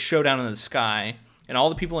big epic showdown in the sky, and all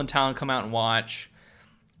the people in town come out and watch,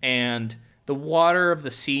 and the water of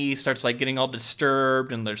the sea starts like getting all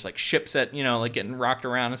disturbed, and there's like ships that, you know, like getting rocked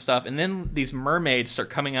around and stuff, and then these mermaids start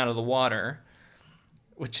coming out of the water,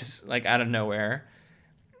 which is like out of nowhere.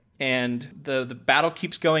 And the battle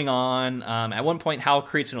keeps going on. At one point, Hal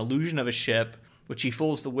creates an illusion of a ship, which he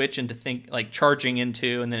fools the witch into like charging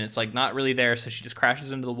into, and then it's like not really there, so she just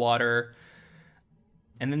crashes into the water.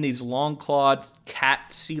 And then these long-clawed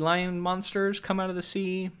cat sea lion monsters come out of the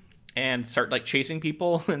sea and start like chasing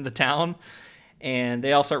people in the town, and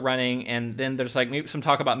they all start running. And then there's like maybe some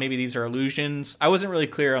talk about maybe these are illusions. I wasn't really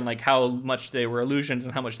clear on like how much they were illusions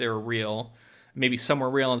and how much they were real. Maybe some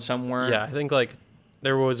were real and some weren't. Yeah, I think like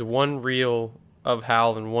there was one reel of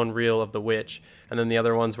Hal and one reel of the witch, and then the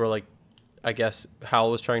other ones were like, I guess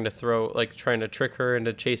Hal was trying to trick her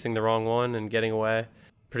into chasing the wrong one and getting away.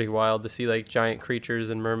 Pretty wild to see like giant creatures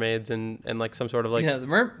and mermaids and like some sort of like... Yeah, the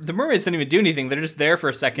mermaids didn't even do anything. They're just there for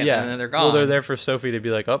a second, and then they're gone. Well, they're there for Sophie to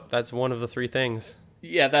be like, oh, that's one of the three things.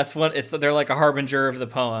 Yeah, that's one. They're like a harbinger of the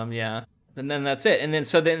poem, yeah. And then that's it. And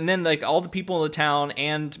then like all the people in the town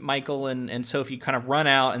and Michael and Sophie kind of run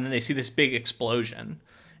out, and then they see this big explosion.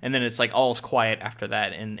 And then it's like all's quiet after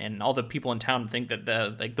that, and all the people in town think that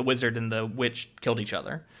the wizard and the witch killed each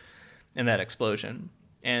other in that explosion.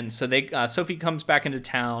 And so Sophie comes back into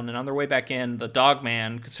town, and on their way back in, the dog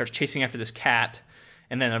man starts chasing after this cat,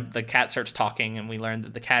 and then the cat starts talking, and we learn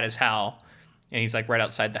that the cat is Hal, and he's like right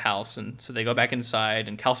outside the house. And so they go back inside,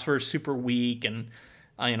 and Calcifer is super weak and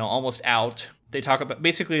almost out. They talk about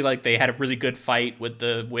basically like they had a really good fight with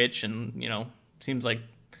the witch, and seems like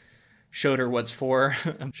showed her what for.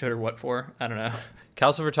 I don't know.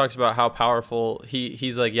 Calcifer talks about how powerful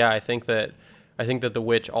he's like, yeah, I think that the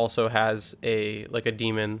witch also has a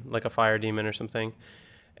demon, like a fire demon or something,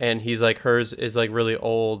 and he's like hers is like really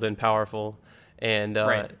old and powerful, and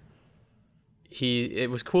right. It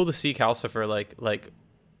was cool to see Calcifer like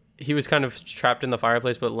he was kind of trapped in the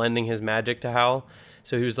fireplace but lending his magic to Hal,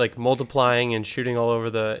 so he was like multiplying and shooting all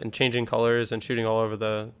over and changing colors and shooting all over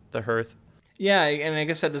the hearth. Yeah, and I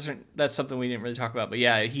guess that's something we didn't really talk about, but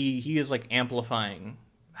yeah, he is like amplifying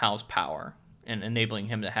Hal's power and enabling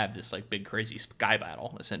him to have this like big crazy sky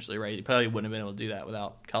battle, essentially, right? He probably wouldn't have been able to do that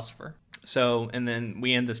without Calcifer. So, and then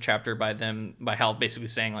we end this chapter by Hal basically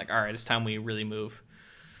saying like, all right, it's time we really move.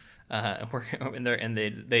 And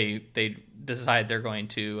they decide they're going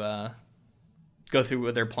to go through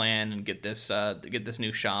with their plan and get this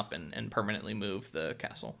new shop and permanently move the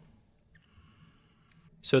castle.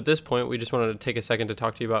 So at this point, we just wanted to take a second to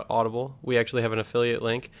talk to you about Audible. We actually have an affiliate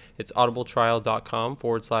link. It's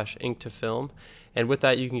audibletrial.com/ink2film. And with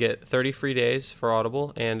that, you can get 30 free days for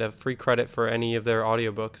Audible and a free credit for any of their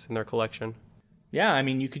audiobooks in their collection. Yeah, I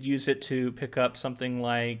mean, you could use it to pick up something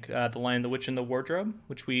like The Lion, the Witch, and the Wardrobe,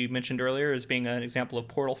 which we mentioned earlier as being an example of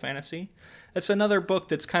portal fantasy. It's another book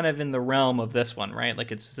that's kind of in the realm of this one, right?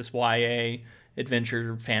 Like it's this YA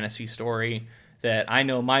adventure fantasy story that I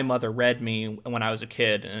know my mother read me when I was a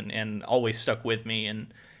kid and always stuck with me.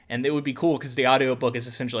 And it would be cool because the audiobook is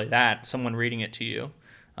essentially that, someone reading it to you.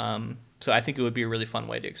 So I think it would be a really fun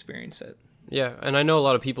way to experience it. Yeah, and I know a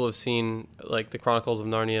lot of people have seen like the Chronicles of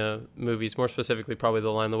Narnia movies, more specifically probably The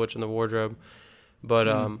Lion, the Witch, and the Wardrobe. But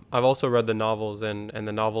I've also read the novels, and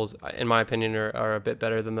the novels, in my opinion, are a bit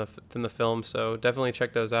better than the film. So definitely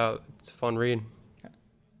check those out. It's a fun read.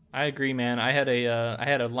 I agree, man. I had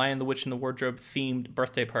a Lion, the Witch, and the Wardrobe themed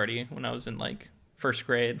birthday party when I was in like first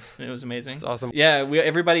grade. It was amazing. It's awesome. Yeah,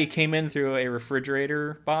 everybody came in through a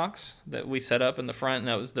refrigerator box that we set up in the front, and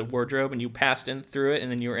that was the wardrobe, and you passed in through it,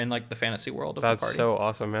 and then you were in like the fantasy world of the party. That's so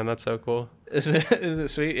awesome, man. That's so cool. Is it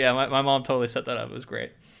sweet? Yeah, my mom totally set that up. It was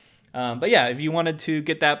great. But yeah, if you wanted to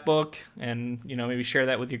get that book and maybe share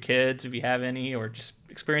that with your kids if you have any, or just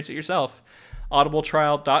experience it yourself,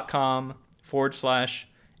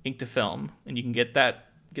 audibletrial.com/ink2film, and you can get that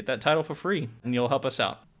title for free, and you'll help us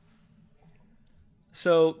out.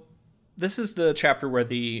 So this is the chapter where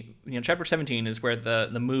chapter 17 is where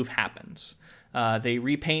the move happens. They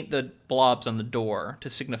repaint the blobs on the door to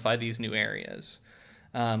signify these new areas,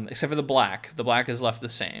 except for the black. The black is left the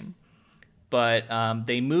same. But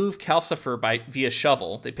they move Calcifer via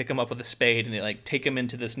shovel. They pick him up with a spade and they like take him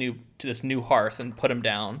into this new hearth and put him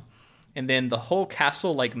down. And then the whole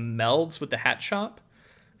castle like melds with the hat shop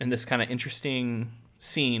in this kind of interesting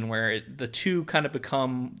scene where the two kind of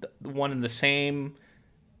become one and the same,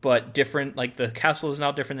 but different. Like the castle is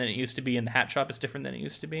now different than it used to be, and the hat shop is different than it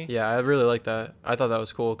used to be. Yeah, I really like that. I thought that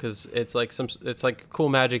was cool because it's like cool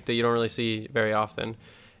magic that you don't really see very often.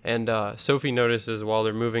 And Sophie notices while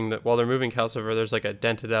they're moving Calcifer, there's like a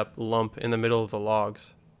dented up lump in the middle of the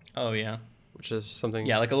logs. Oh yeah, which is something.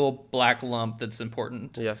 Yeah, like a little black lump that's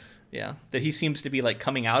important. Yes. Yeah, that he seems to be like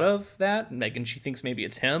coming out of that, and she thinks maybe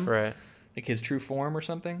it's him, right? Like his true form or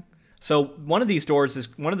something. So one of the doors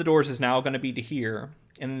is now going to be to here,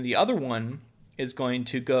 and then the other one is going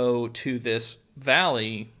to go to this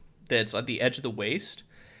valley that's at the edge of the waste,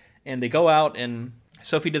 and they go out and.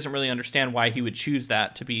 Sophie doesn't really understand why he would choose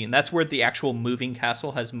that to be, and that's where the actual moving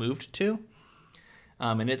castle has moved to.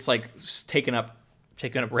 And it's like taken up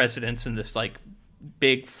residence in this like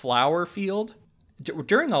big flower field.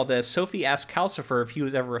 During all this, Sophie asks Calcifer if he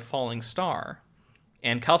was ever a falling star,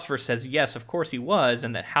 and Calcifer says yes, of course he was,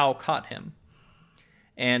 and that Howl caught him.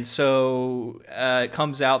 And so it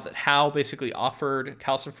comes out that Howl basically offered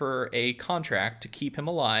Calcifer a contract to keep him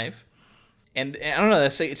alive. And I don't know,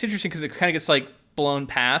 it's interesting because it kind of gets like blown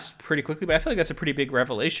past pretty quickly, but I feel like that's a pretty big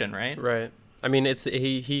revelation, right? Right. I mean,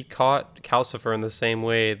 he caught Calcifer in the same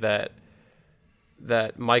way that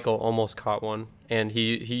Michael almost caught one, and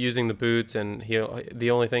he using the boots, and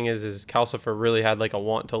the only thing is Calcifer really had like a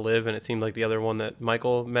want to live, and it seemed like the other one that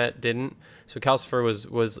Michael met didn't. So Calcifer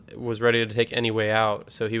was ready to take any way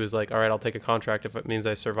out. So he was like, all right, I'll take a contract if it means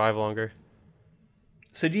I survive longer.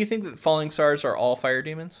 So do you think that falling stars are all fire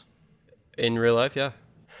demons? In real life, yeah.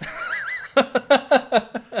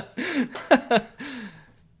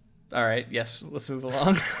 All right, yes, let's move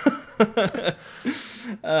along.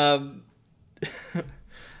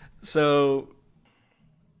 So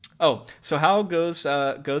Howl goes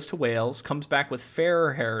to Wales, comes back with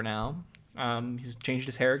fairer hair now. He's changed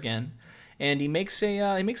his hair again, and he makes a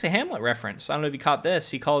Hamlet reference. I don't know if you caught this.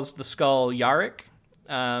 He calls the skull Yarick,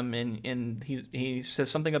 and he says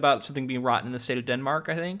something about something being rotten in the state of Denmark,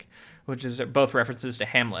 I think, which is both references to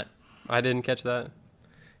Hamlet. I didn't catch that.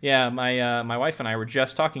 Yeah, my wife and I were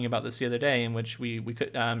just talking about this the other day, in which we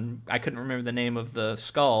could I couldn't remember the name of the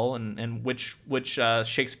skull and which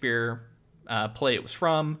Shakespeare play it was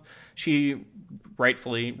from. She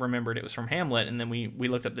rightfully remembered it was from Hamlet, and then we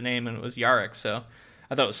looked up the name and it was Yarick. So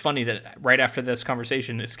I thought it was funny that right after this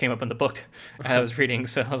conversation, this came up in the book I was reading.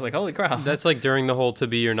 So I was like, holy crap. That's like during the whole to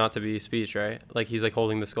be or not to be speech, right? Like he's like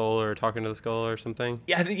holding the skull or talking to the skull or something.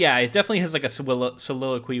 Yeah, it definitely has like a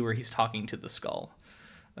soliloquy where he's talking to the skull,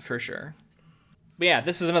 for sure. But yeah,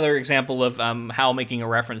 this is another example of Howl making a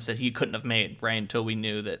reference that he couldn't have made, right, until we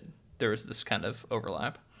knew that there was this kind of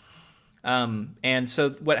overlap. And so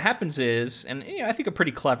what happens is, and I think a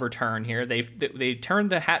pretty clever turn here, they turned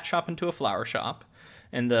the hat shop into a flower shop.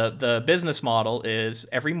 And the business model is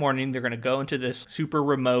every morning they're going to go into this super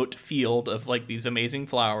remote field of like these amazing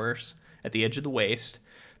flowers at the edge of the waste.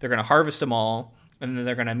 They're going to harvest them all, and then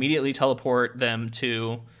they're going to immediately teleport them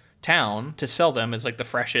to town to sell them as like the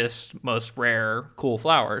freshest, most rare, cool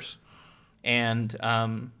flowers. And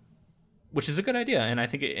which is a good idea, and I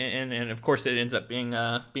think and of course it ends up being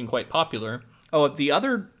quite popular. Oh, the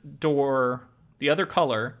other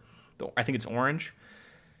color, I think it's orange.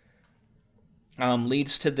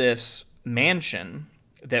 Leads to this mansion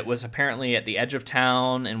that was apparently at the edge of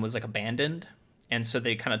town and was like abandoned, and so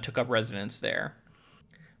they kind of took up residence there.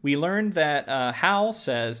 We learned that Howl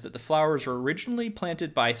says that the flowers were originally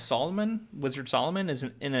planted by Wizard Solomon,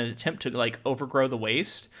 in an attempt to like overgrow the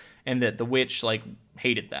waste, and that the witch like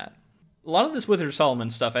hated that. A lot of this Wizard Solomon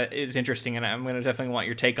stuff is interesting, and I'm going to definitely want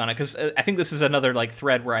your take on it, because I think this is another like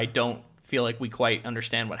thread where I don't feel like we quite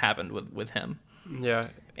understand what happened with him. Yeah.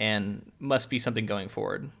 And must be something going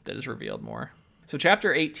forward that is revealed more. So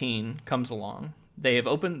chapter 18 comes along. They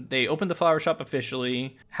opened the flower shop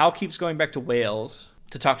officially. Howl keeps going back to Wales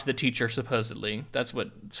to talk to the teacher, supposedly. That's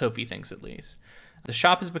what Sophie thinks, at least. The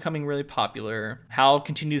shop is becoming really popular. Howl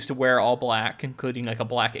continues to wear all black, including like a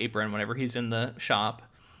black apron whenever he's in the shop.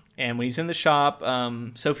 And when he's in the shop,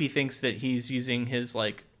 Sophie thinks that he's using his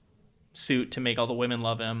like suit to make all the women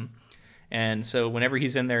love him. And so whenever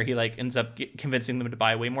he's in there, he like ends up convincing them to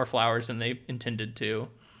buy way more flowers than they intended to.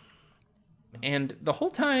 And the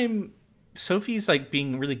whole time, Sophie's like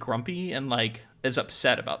being really grumpy and like is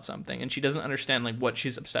upset about something, and she doesn't understand like what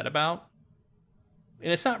she's upset about.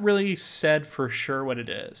 And it's not really said for sure what it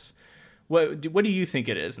is. What do you think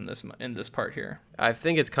it is in this part here? I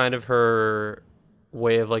think it's kind of her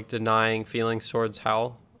way of like denying feelings towards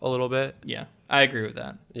Howl a little bit. Yeah, I agree with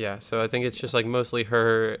that. Yeah, so I think it's just like mostly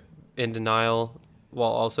her in denial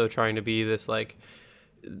while also trying to be this like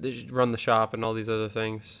run the shop and all these other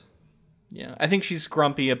things. Yeah, I think she's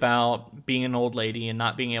grumpy about being an old lady and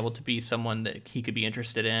not being able to be someone that he could be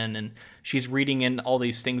interested in. And she's reading in all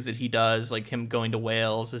these things that he does, like him going to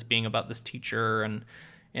Wales as being about this teacher, and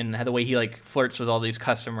the way he like flirts with all these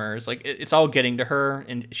customers. Like it's all getting to her,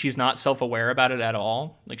 and she's not self-aware about it at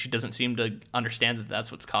all. Like she doesn't seem to understand that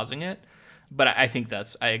that's what's causing it. But I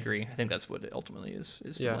agree. I think that's what it ultimately is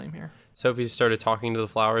to blame here. Sophie started talking to the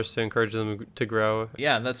flowers to encourage them to grow.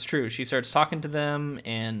 Yeah, that's true. She starts talking to them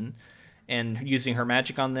and using her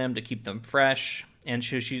magic on them to keep them fresh. And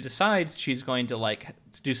she decides she's going to like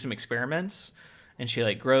do some experiments. And she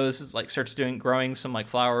like starts growing some like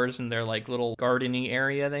flowers in their like little gardening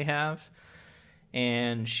area they have.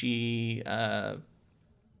 And she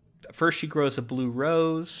first she grows a blue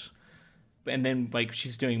rose, and then like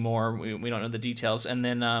she's doing more. We don't know the details. And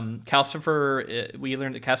then Calcifer, we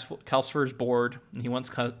learned that Calcifer's bored and he wants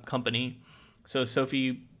company. So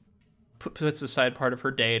Sophie puts aside part of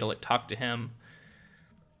her day to like talk to him,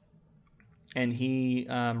 and he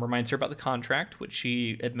reminds her about the contract, which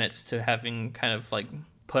she admits to having kind of like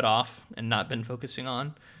put off and not been focusing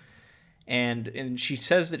on. And she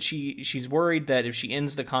says that she's worried that if she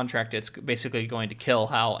ends the contract, it's basically going to kill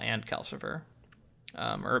Howl and Calcifer,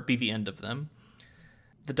 or be the end of them.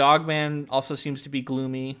 The dog man also seems to be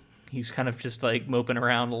gloomy. He's kind of just like moping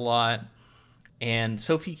around a lot. And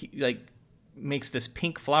Sophie like makes this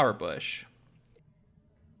pink flower bush.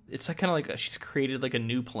 It's like kind of like she's created like a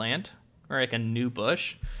new plant or like a new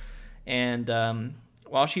bush. And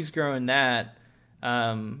while she's growing that,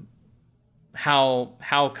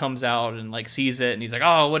 Howl comes out and like sees it, and he's like,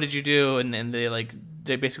 "Oh, what did you do?" And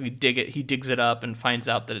they basically dig it. He digs it up and finds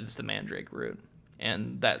out that it's the mandrake root,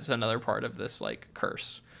 and that's another part of this like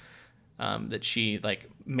curse, that she like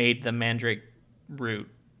made the mandrake root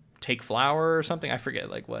take flower or something. I forget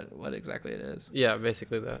like what exactly it is. Yeah,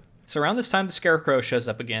 basically that. So around this time, the Scarecrow shows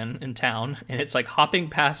up again in town, and it's like hopping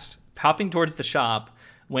towards the shop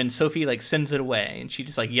when Sophie like sends it away, and she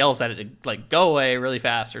just like yells at it to like go away really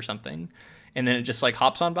fast or something. And then it just like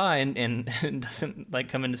hops on by and doesn't like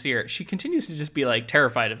come in to see her. She continues to just be like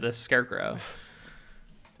terrified of this Scarecrow.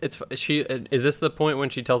 Is this the point when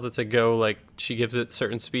she tells it to go, like she gives it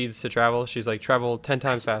certain speeds to travel? She's like, travel 10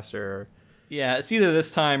 times faster. Or... Yeah, it's either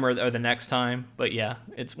this time or the next time. But yeah,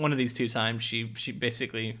 it's one of these two times. She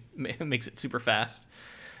basically makes it super fast.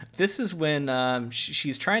 This is when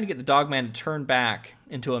she's trying to get the dogman to turn back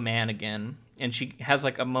into a man again. And she has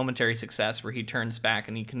like a momentary success where he turns back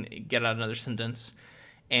and he can get out another sentence.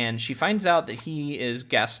 And she finds out that he is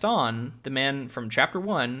Gaston, the man from chapter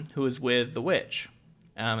 1 who was with the witch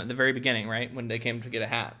at the very beginning, right? When they came to get a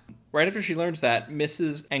hat. Right after she learns that,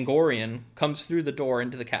 Mrs. Angorian comes through the door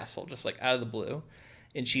into the castle, just like out of the blue.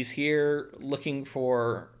 And she's here looking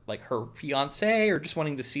for like her fiance, or just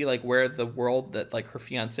wanting to see like where the world that like her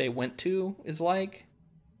fiance went to is like.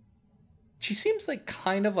 She seems like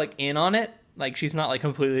kind of like in on it. Like she's not like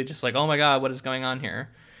completely just like, oh my God, what is going on here?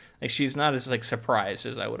 Like she's not as like surprised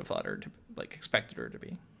as I would have thought her to like expected her to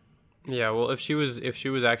be. Yeah, well, if she was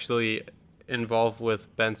actually involved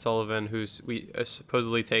with Ben Sullivan, who's we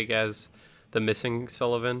supposedly take as the missing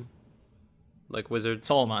Sullivan, like wizard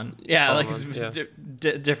Solomon. Yeah, Solomon,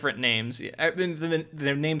 like different names. Yeah. I mean,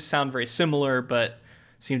 their names sound very similar, but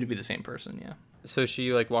seem to be the same person. Yeah. So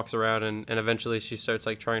she like walks around and eventually she starts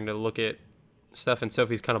like trying to look at stuff, and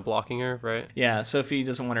Sophie's kind of blocking her, right? Yeah, Sophie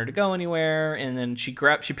doesn't want her to go anywhere, and then she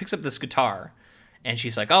picks up this guitar, and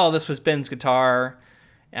she's like, "Oh, this was Ben's guitar.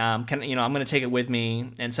 I'm going to take it with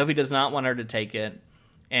me." And Sophie does not want her to take it,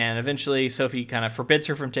 and eventually Sophie kind of forbids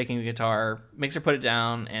her from taking the guitar, makes her put it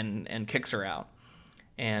down, and kicks her out.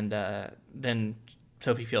 And then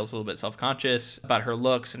Sophie feels a little bit self-conscious about her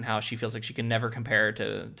looks and how she feels like she can never compare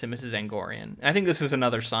to Mrs. Angorian. And I think this is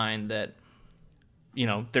another sign that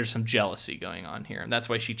there's some jealousy going on here. And that's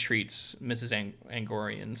why she treats Mrs.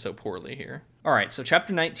 Angorian so poorly here. All right, so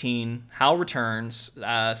chapter 19, Howl returns.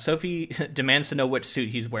 Sophie demands to know which suit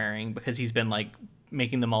he's wearing because he's been, like,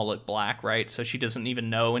 making them all look black, right? So she doesn't even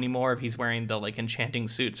know anymore if he's wearing the, like, enchanting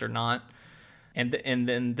suits or not. And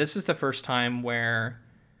then this is the first time where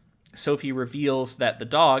Sophie reveals that the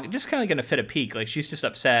dog, just kind of going to fit a peek. Like, she's just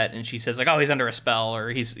upset, and she says, like, oh, he's under a spell,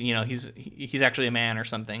 or he's actually a man or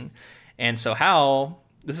something. And so Howl,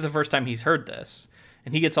 this is the first time he's heard this.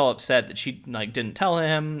 And he gets all upset that she like didn't tell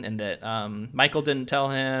him, and that Michael didn't tell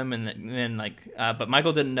him, and then but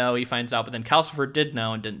Michael didn't know. He finds out, but then Calcifer did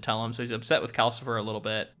know and didn't tell him, so he's upset with Calcifer a little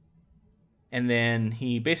bit. And then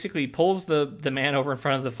he basically pulls the man over in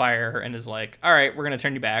front of the fire and is like, "All right, we're gonna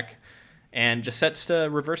turn you back," and just sets to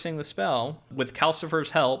reversing the spell. With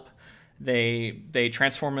Calcifer's help, they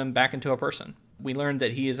transform him back into a person. We learned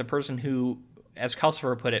that he is a person who, as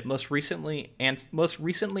Calcifer put it, most recently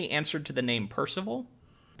answered to the name Percival.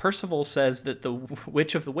 Percival says that the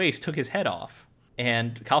Witch of the Waste took his head off,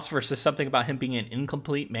 and Calcifer says something about him being an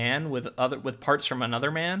incomplete man with parts from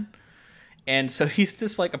another man. And so he's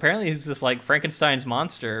this like, apparently he's this like Frankenstein's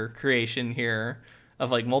monster creation here of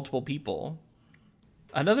like multiple people.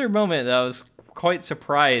 Another moment that I was quite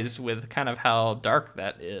surprised with kind of how dark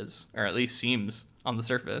that is, or at least seems on the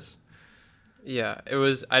surface. Yeah, it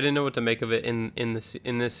was. I didn't know what to make of it in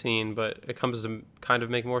this scene, but it comes to kind of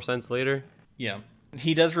make more sense later. Yeah,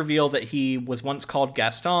 he does reveal that he was once called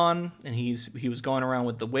Gaston, and he was going around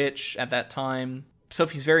with the witch at that time.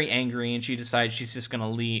 Sophie's very angry, and she decides she's just gonna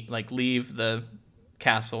leave the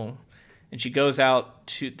castle, and she goes out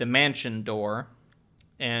to the mansion door,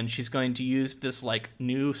 and she's going to use this like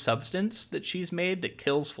new substance that she's made that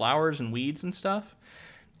kills flowers and weeds and stuff.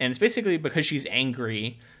 And it's basically because she's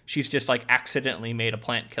angry, she's just like accidentally made a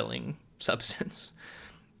plant killing substance.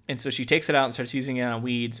 And so she takes it out and starts using it on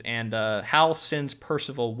weeds, and Hal sends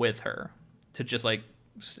Percival with her to just like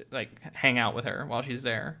hang out with her while she's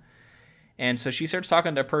there. And so she starts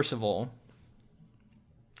talking to Percival,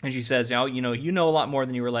 and she says, you know a lot more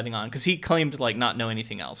than you were letting on, because he claimed to like not know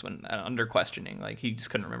anything else when under questioning, like he just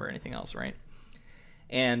couldn't remember anything else, right?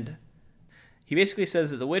 And he basically says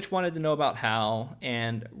that the witch wanted to know about Hal,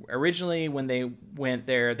 and originally when they went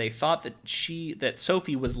there, they thought that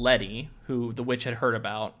Sophie was Letty, who the witch had heard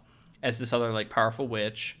about as this other like powerful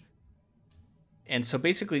witch. And so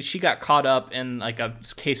basically she got caught up in like a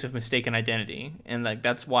case of mistaken identity, and like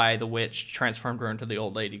that's why the witch transformed her into the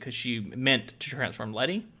old lady, because she meant to transform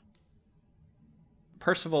Letty.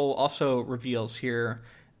 Percival also reveals here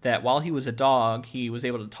that while he was a dog, he was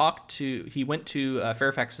able to he went to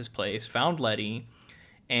Fairfax's place, found Letty,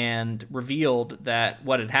 and revealed that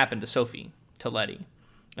what had happened to Letty.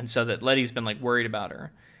 And so that Letty's been like worried about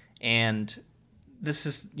her. And this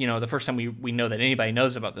is, the first time we know that anybody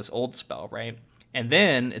knows about this old spell, right? And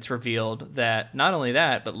then it's revealed that not only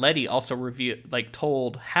that, but Letty also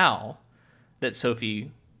told Hal that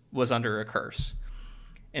Sophie was under a curse.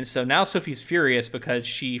 And so now Sophie's furious because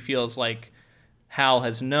she feels like Hal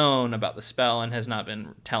has known about the spell and has not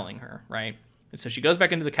been telling her, right? And so she goes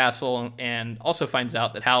back into the castle and also finds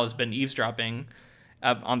out that Hal has been eavesdropping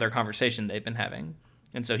on their conversation they've been having.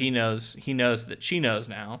 And so he knows that she knows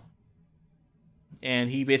now.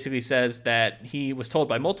 And he basically says that he was told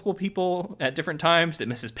by multiple people at different times that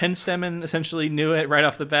Mrs. Penstemon essentially knew it right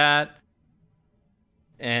off the bat.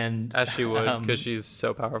 And as she would, because she's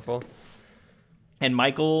so powerful. And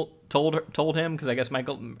Michael told him, because I guess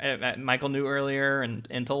Michael knew earlier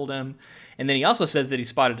and told him. And then he also says that he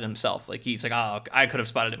spotted it himself. Like he's like, oh, I could have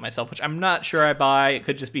spotted it myself, which I'm not sure I buy. It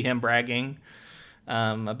could just be him bragging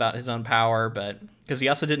about his own power, but because he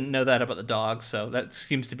also didn't know that about the dog, so that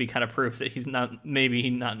seems to be kind of proof that he's not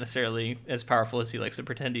necessarily as powerful as he likes to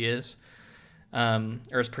pretend he is, or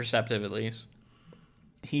as perceptive at least.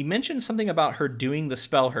 He mentioned something about her doing the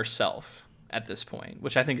spell herself at this point,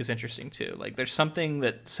 which I think is interesting too. Like there's something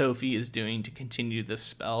that Sophie is doing to continue this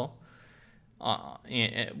spell.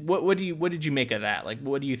 What did you make of that? Like,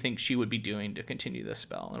 what do you think she would be doing to continue this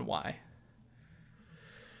spell, and why?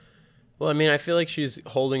 Well, I mean, I feel like she's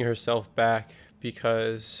holding herself back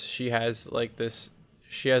because she has this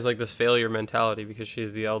failure mentality because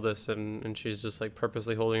she's the eldest, and she's just like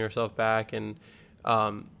purposely holding herself back, and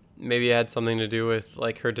maybe it had something to do with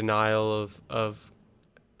like her denial of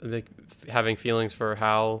like having feelings for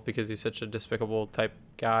Hal because he's such a despicable type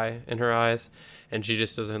guy in her eyes, and she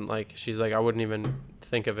just doesn't like, she's like, I wouldn't even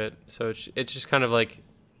think of it. So it's just kind of like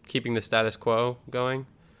keeping the status quo going.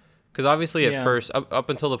 Because obviously at first, up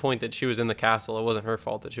until the point that she was in the castle, it wasn't her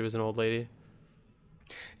fault that she was an old lady.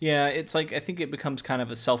 Yeah, it's like, I think it becomes kind of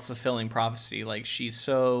a self-fulfilling prophecy. Like, she's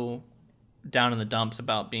so down in the dumps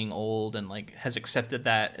about being old and, like, has accepted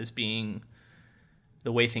that as being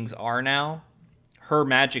the way things are now. Her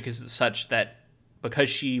magic is such that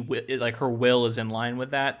because her will is in line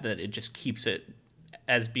with that it just keeps it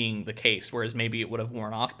as being the case, whereas maybe it would have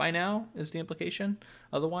worn off by now, is the implication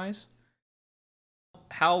otherwise.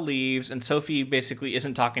 Hal leaves, and Sophie basically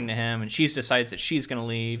isn't talking to him, and she decides that she's going to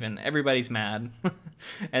leave, and everybody's mad. And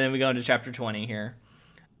then we go into chapter 20 here.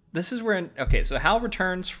 this is where, okay, so Hal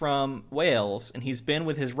returns from Wales, and he's been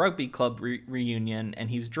with his rugby club reunion, and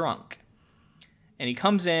he's drunk. And he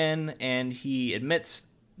comes in, and he admits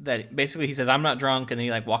that, basically he says, I'm not drunk, and then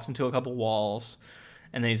he like walks into a couple walls,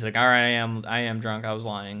 and then he's like, all right, I am drunk, I was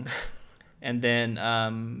lying. And then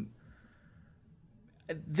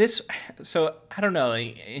so I don't know,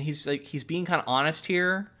 like, he's being kind of honest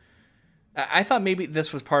here. I thought maybe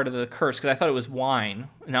this was part of the curse, because I thought it was wine.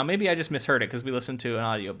 Now maybe I just misheard it because we listened to an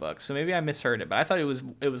audiobook, so maybe I misheard it, but I thought it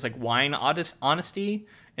was like wine honesty,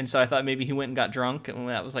 and so I thought maybe he went and got drunk, and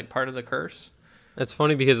that was like part of the curse. It's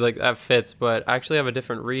funny because like that fits, but I actually have a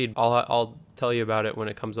different read. I'll tell you about it when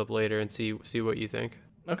it comes up later and see what you think.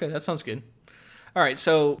 Okay, that sounds good. All right,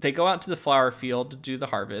 so they go out to the flower field to do the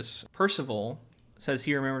harvest. Percival says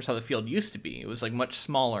he remembers how the field used to be. It was like much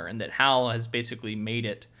smaller, and that Hal has basically made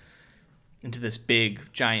it into this big,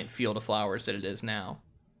 giant field of flowers that it is now.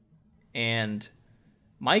 And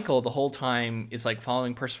Michael, the whole time, is like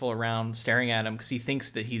following Percival around, staring at him, because he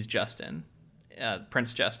thinks that he's Justin,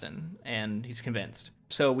 Prince Justin, and he's convinced.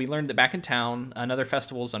 So we learned that back in town, another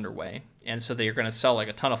festival is underway, and so they're going to sell like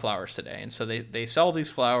a ton of flowers today. And so they sell these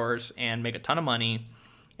flowers and make a ton of money,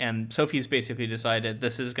 and Sophie's basically decided,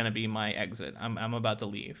 this is going to be my exit. I'm about to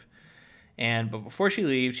leave. But before she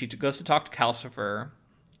leaves, she goes to talk to Calcifer.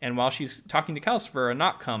 And while she's talking to Calcifer, a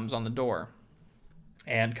knock comes on the door.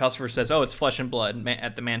 And Calcifer says, oh, it's Flesh and Blood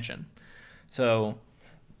at the mansion. So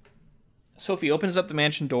Sophie opens up the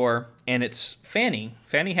mansion door, and it's Fanny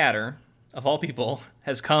Hatter, of all people,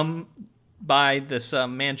 has come by this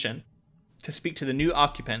mansion to speak to the new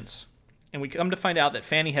occupants. And we come to find out that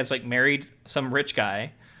Fanny has like married some rich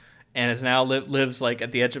guy and is now lives like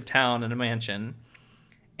at the edge of town in a mansion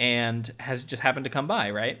and has just happened to come by,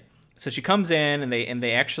 right? So she comes in, and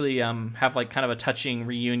they actually have like kind of a touching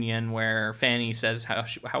reunion where Fanny says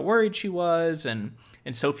how worried she was, and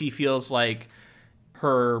Sophie feels like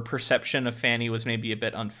her perception of Fanny was maybe a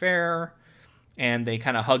bit unfair, and they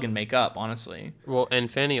kind of hug and make up, honestly. Well,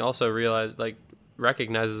 and Fanny also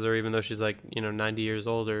recognizes her, even though she's like 90 years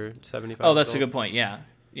old or 75. Oh, that's a good point.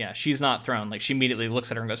 Yeah, she's not thrown. Like, she immediately looks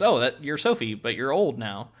at her and goes, "Oh, you're Sophie, but you're old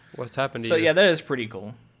now. What's happened to you?" So yeah, that is pretty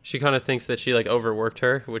cool. She kind of thinks that she like overworked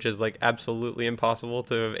her, which is like absolutely impossible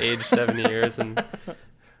to have aged 70 years. And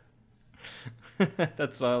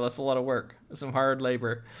that's a lot of work. That's some hard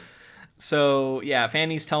labor. So yeah,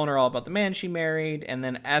 Fanny's telling her all about the man she married, and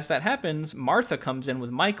then as that happens, Martha comes in with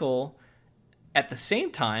Michael. At the same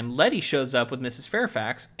time, Letty shows up with Mrs.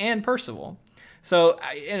 Fairfax and Percival. So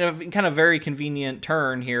in a kind of very convenient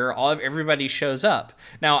turn here, everybody shows up.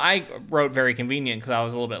 Now, I wrote very convenient because I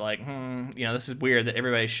was a little bit like, this is weird that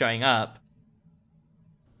everybody's showing up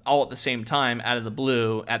all at the same time out of the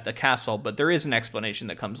blue at the castle. But there is an explanation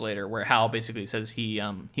that comes later where Hal basically says he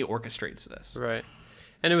orchestrates this. Right.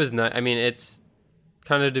 And it was not, I mean, it's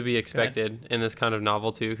kind of to be expected in this kind of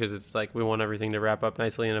novel too, because it's like we want everything to wrap up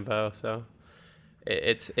nicely in a bow. So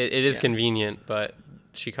it is convenient, but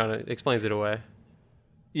she kind of explains it away.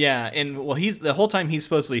 Yeah, and well, the whole time he's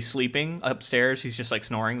supposedly sleeping upstairs. He's just like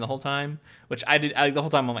snoring the whole time, which the whole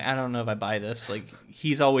time I'm like, I don't know if I buy this. Like,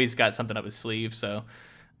 he's always got something up his sleeve, so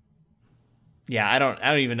yeah, I don't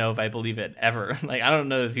even know if I believe it ever. Like, I don't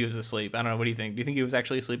know if he was asleep. I don't know. What do you think? Do you think he was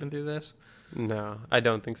actually sleeping through this? No, I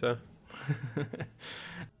don't think so.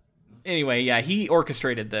 Anyway, yeah, he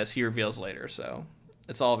orchestrated this. He reveals later, so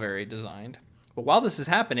it's all very designed. But while this is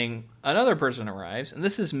happening, another person arrives, and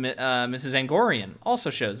this is Mrs. Angorian, also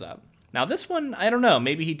shows up. Now, this one, I don't know.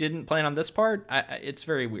 Maybe he didn't plan on this part. It's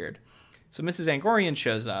very weird. So Mrs. Angorian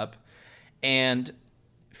shows up and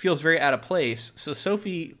feels very out of place. So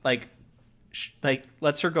Sophie,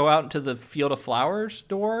 lets her go out into the field of flowers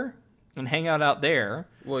door and hang out there.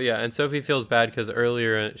 Well, yeah, and Sophie feels bad because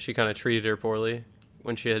earlier she kind of treated her poorly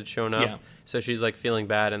when she had shown up. Yeah. So she's like feeling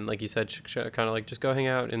bad, and like you said, kind of like just go hang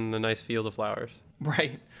out in the nice field of flowers.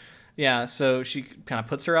 Right. Yeah. So she kind of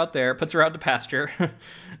puts her out there, puts her out to pasture,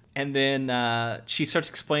 and then she starts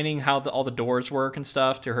explaining how all the doors work and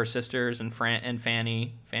stuff to her sisters and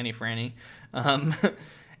Franny.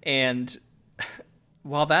 And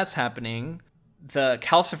while that's happening, the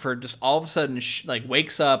Calcifer just all of a sudden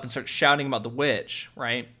wakes up and starts shouting about the witch,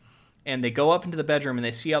 right? And they go up into the bedroom and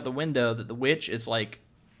they see out the window that the witch is like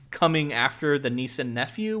coming after the niece and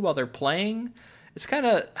nephew while they're playing. It's kind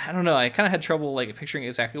of, I don't know, I kind of had trouble like picturing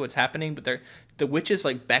exactly what's happening, but the witch is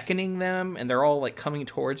like beckoning them and they're all like coming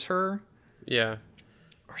towards her. Yeah.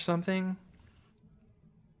 Or something.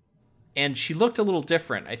 And she looked a little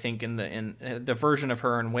different, I think, in the version of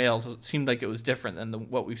her in Wales. It seemed like it was different than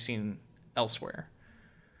what we've seen elsewhere.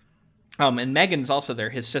 And Megan's also there,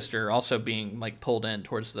 his sister, also being like pulled in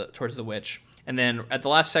towards the witch. And then at the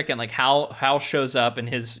last second, like Hal shows up in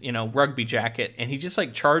his rugby jacket, and he just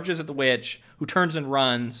like charges at the witch, who turns and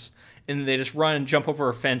runs, and they just run and jump over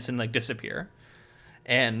a fence and like disappear.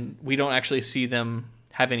 And we don't actually see them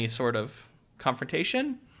have any sort of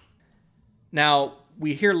confrontation. Now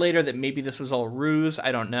we hear later that maybe this was all a ruse.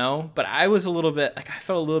 I don't know, but I was a little bit like I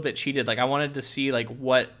felt a little bit cheated. Like I wanted to see like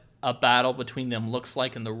what a battle between them looks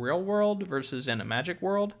like in the real world versus in a magic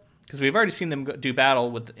world, because we've already seen them do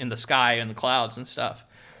battle in the sky and the clouds and stuff.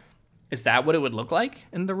 Is that what it would look like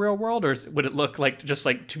in the real world, or would it look like just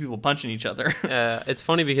like two people punching each other? It's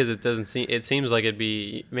funny because it seems like it'd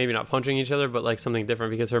be maybe not punching each other, but like something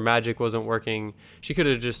different, because her magic wasn't working. She could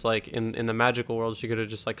have just like in the magical world, she could have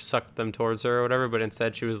just like sucked them towards her or whatever, but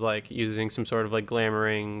instead she was like using some sort of like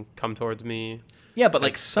glamoring come towards me. Yeah, but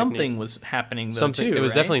like something technique was happening though, too, it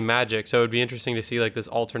was right? definitely magic, so it'd be interesting to see like this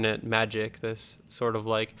alternate magic, this sort of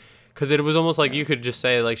like, because it was almost like you could just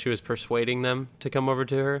say like she was persuading them to come over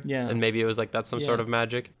to her. Yeah. And maybe it was like that's some sort of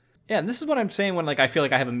magic. Yeah, and this is what I'm saying when like I feel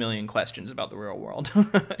like I have a million questions about the real world.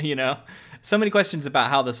 So many questions about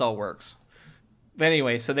how this all works. But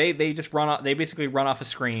anyway, so they just run off. They basically run off a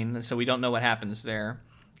screen, so we don't know what happens there.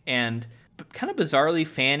 And kind of bizarrely,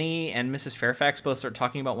 Fanny and Mrs. Fairfax both start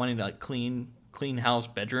talking about wanting to like clean Hal's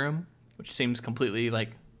bedroom, which seems completely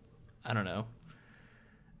like, I don't know,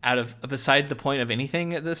 beside the point of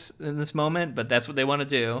anything in this moment, but that's what they want to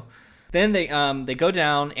do. Then they go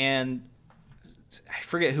down, and I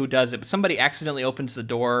forget who does it, but somebody accidentally opens the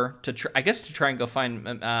door to try and go find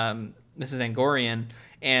Mrs. Angorian,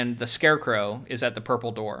 and the Scarecrow is at the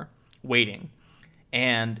purple door waiting,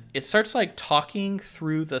 and it starts like talking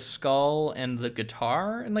through the skull and the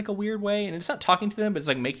guitar in like a weird way, and it's not talking to them, but it's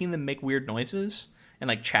like making them make weird noises and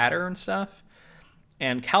like chatter and stuff.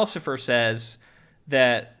 And Calcifer says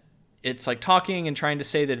that it's like talking and trying to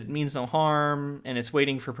say that it means no harm, and it's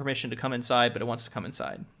waiting for permission to come inside, but it wants to come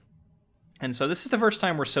inside. And so this is the first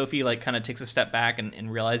time where Sophie like kind of takes a step back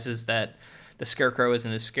and realizes that the Scarecrow isn't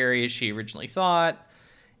as scary as she originally thought,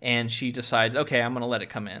 and she decides, okay, I'm going to let it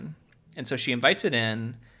come in. And so she invites it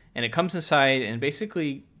in, and it comes inside, and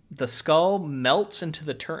basically the skull melts into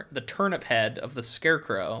the turnip head of the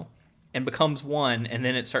Scarecrow and becomes one, and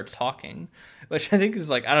then it starts talking, which I think is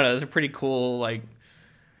like, I don't know, it's a pretty cool, like,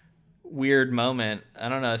 weird moment. I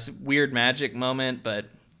don't know, it's a weird magic moment, but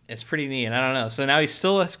it's pretty neat. I don't know. So now he's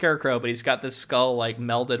still a Scarecrow, but he's got this skull like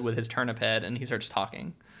melded with his turnip head, and he starts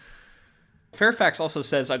talking. Fairfax also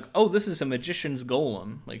says like, oh, this is a magician's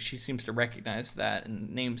golem. Like she seems to recognize that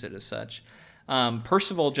and names it as such.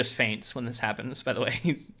 Percival just faints when this happens, by the way.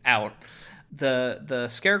 He's out. The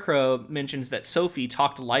Scarecrow mentions that Sophie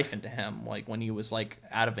talked life into him, like when he was like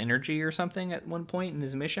out of energy or something at one point in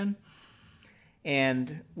his mission.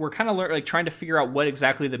 And we're kind of like trying to figure out what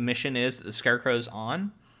exactly the mission is that the Scarecrow's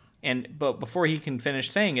on. But before he can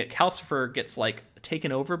finish saying it, Calcifer gets like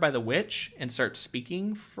taken over by the witch and starts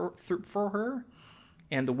speaking for her.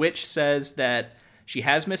 And the witch says that she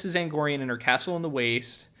has Mrs. Angorian in her castle in the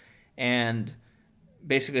waste, and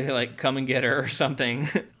basically like come and get her or something.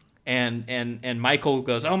 and Michael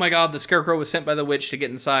goes, oh my God, the Scarecrow was sent by the witch to get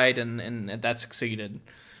inside, and that succeeded.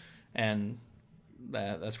 And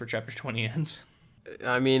that's where chapter 20 ends.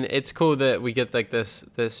 I mean, it's cool that we get like this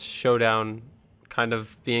showdown kind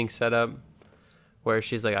of being set up, where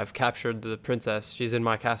she's like, I've captured the princess, she's in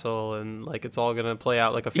my castle, and like it's all gonna play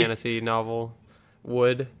out like a fantasy novel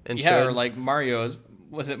would and should. Or like Mario,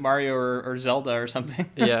 was it Mario or Zelda or something?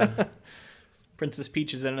 Yeah. Princess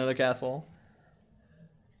Peach is in another castle.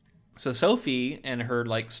 So Sophie, in her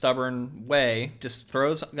like stubborn way, just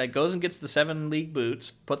goes and gets the 7 league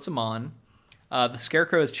boots, puts them on. The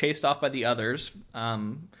Scarecrow is chased off by the others,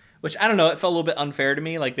 which, I don't know, it felt a little bit unfair to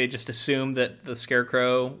me. Like, they just assumed that the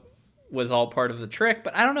Scarecrow was all part of the trick.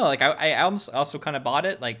 But I don't know. Like, I also kind of bought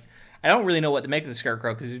it. Like, I don't really know what to make of the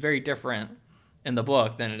Scarecrow, because he's very different in the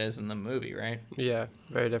book than it is in the movie, right? Yeah,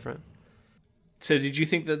 very different. So did you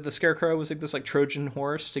think that the Scarecrow was like this like Trojan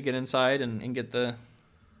horse to get inside and get the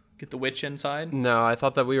witch inside? No, I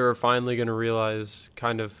thought that we were finally going to realize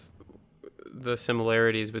kind of the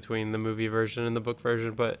similarities between the movie version and the book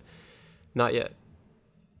version, but not yet.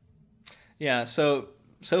 Yeah, so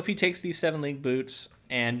Sophie takes these 7 league boots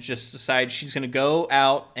and just decides she's going to go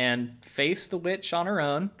out and face the witch on her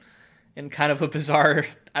own in kind of a bizarre,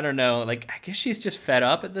 I don't know, like, I guess she's just fed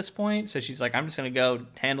up at this point, so she's like, I'm just going to go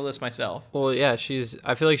handle this myself. Well, yeah,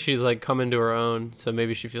 I feel like she's like come into her own, so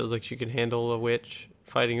maybe she feels like she can handle a witch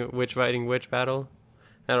fighting witch battle.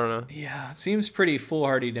 I don't know. Yeah, it seems pretty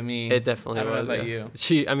foolhardy to me. It definitely was. I don't know about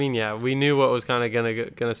you. We knew what was kind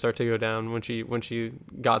of gonna start to go down when she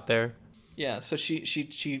got there. Yeah, so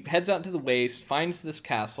she heads out to the waste, finds this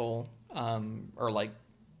castle, or like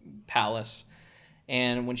palace,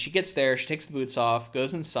 and when she gets there, she takes the boots off,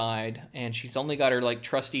 goes inside, and she's only got her like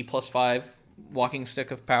trusty +5 walking stick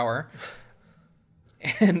of power,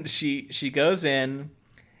 and she goes in,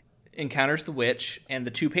 encounters the witch and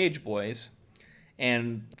the two page boys,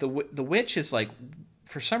 and the witch is like,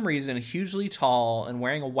 for some reason, hugely tall and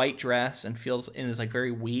wearing a white dress and is like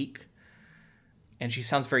very weak. And she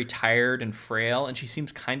sounds very tired and frail, and she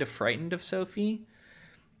seems kind of frightened of Sophie.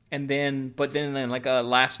 But then in like a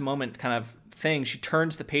last moment kind of thing, she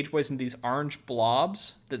turns the page boys into these orange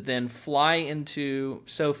blobs that then fly into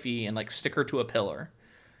Sophie and like stick her to a pillar.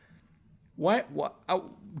 Can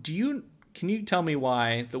you tell me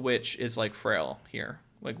why the witch is like frail here?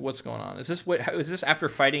 Like, what's going on? Is this after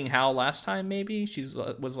fighting Howl last time? Maybe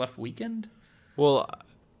was left weakened. Well,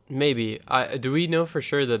 maybe. Do we know for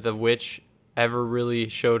sure that the witch ever really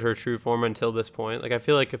showed her true form until this point? Like, I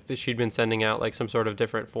feel like if she'd been sending out like some sort of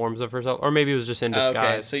different forms of herself, or maybe it was just in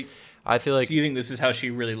disguise. Okay, so I feel like, so you think this is how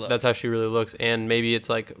she really looks? That's how she really looks, and maybe it's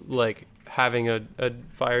like having a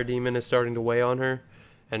fire demon is starting to weigh on her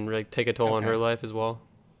and like take a toll on her life as well.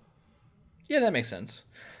 Yeah, that makes sense.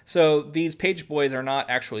 So these page boys are not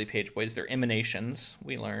actually page boys; they're emanations,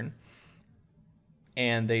 we learn.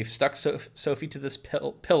 And they've stuck Sophie to this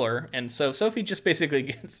pillar, and so Sophie just basically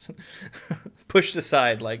gets pushed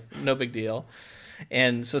aside, like no big deal.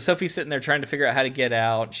 And so Sophie's sitting there trying to figure out how to get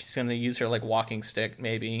out. She's going to use her like walking stick,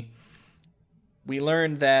 maybe. We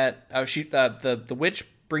learned that the witch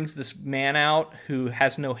brings this man out who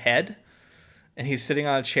has no head, and he's sitting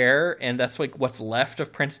on a chair, and that's like what's left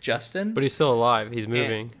of Prince Justin. But he's still alive. He's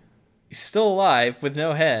moving. And he's still alive with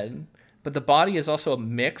no head. But the body is also a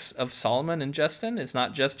mix of Solomon and Justin. It's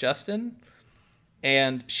not just Justin.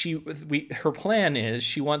 And her plan is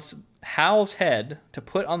she wants Howl's head to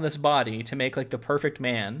put on this body to make like the perfect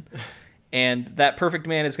man. And that perfect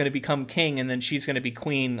man is going to become king, and then she's going to be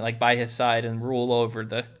queen like by his side and rule over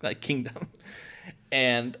the like kingdom.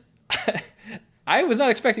 And I was not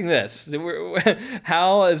expecting this.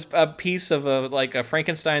 Howl is a piece of a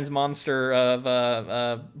Frankenstein's monster of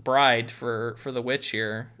a bride for the witch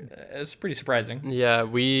here. It's pretty surprising. Yeah,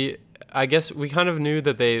 I guess we kind of knew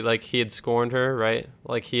that he had scorned her, right?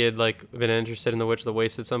 Like he had like been interested in the Witch of the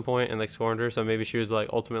Waste at some point and like scorned her. So maybe she was like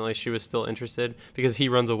ultimately she was still interested because he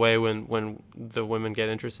runs away when the women get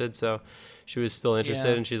interested. So she was still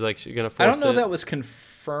interested, and she's gonna force it. I don't know if that was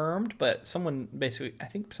confirmed, but I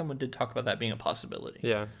think someone did talk about that being a possibility.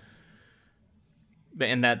 Yeah.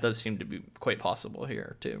 And that does seem to be quite possible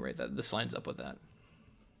here too, right? That this lines up with that.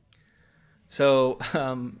 So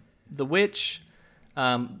the witch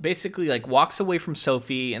basically like walks away from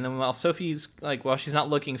Sophie, and then while she's not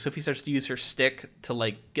looking, Sophie starts to use her stick to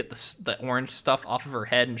like get the orange stuff off of her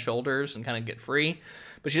head and shoulders and kind of get free.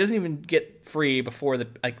 But she doesn't even get free before the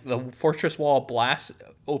fortress wall blasts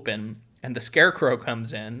open and the scarecrow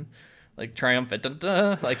comes in, like triumphant,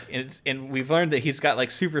 and we've learned that he's got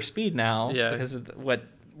like super speed now because of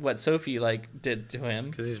what Sophie like did to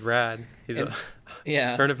him. Because he's rad. He's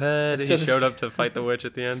yeah, turnip head. So he showed up to fight the witch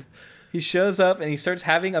at the end. He shows up and he starts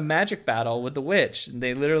having a magic battle with the witch. And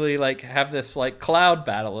they literally like have this like cloud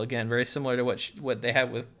battle again, very similar to what they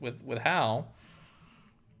had with Howl.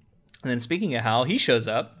 And then speaking of Howl, he shows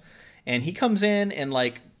up and he comes in and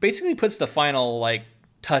like basically puts the final like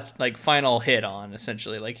touch, like final hit on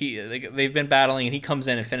essentially. Like they've been battling and he comes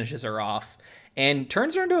in and finishes her off and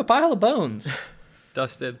turns her into a pile of bones.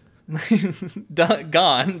 Dusted.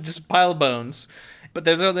 Gone, just a pile of bones. But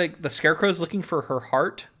they're like the scarecrow's looking for her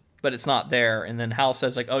heart, but it's not there. And then Howl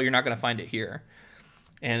says like, "Oh, you're not going to find it here."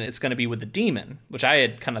 And it's going to be with the demon, which I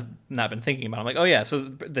had kind of not been thinking about. I'm like, oh yeah, so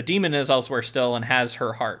the demon is elsewhere still and has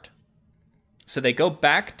her heart. So they go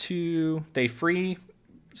back they free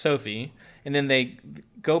Sophie, and then they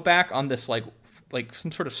go back on this like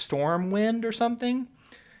some sort of storm wind or something.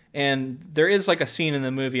 And there is like a scene in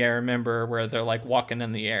the movie I remember where they're like walking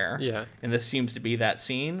in the air. Yeah. And this seems to be that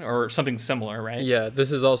scene or something similar, right? Yeah,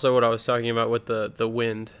 this is also what I was talking about with the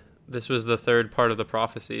wind. This was the third part of the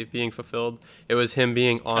prophecy being fulfilled. It was him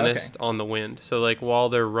being honest on the wind. So like while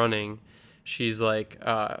they're running, she's like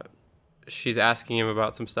she's asking him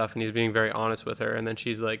about some stuff and he's being very honest with her, and then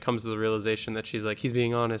she's like comes to the realization that she's like, he's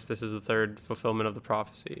being honest, this is the third fulfillment of the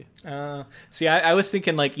prophecy. See, I was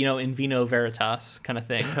thinking like, in vino veritas kind of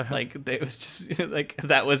thing. Like it was just like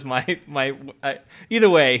that was my either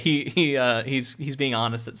way, he's being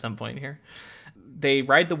honest at some point here. They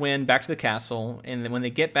ride the wind back to the castle, and then when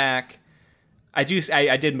they get back, I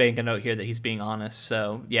did make a note here that he's being honest.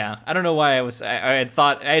 So yeah, I don't know why I had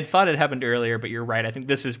thought it happened earlier, but you're right. I think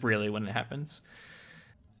this is really when it happens.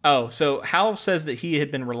 Oh, so Hal says that he had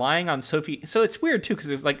been relying on Sophie. So it's weird too, because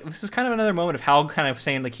it's like this is kind of another moment of Hal kind of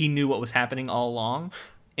saying like he knew what was happening all along,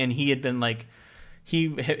 and he had been like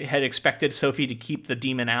had expected Sophie to keep the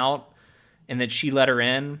demon out, and that she let her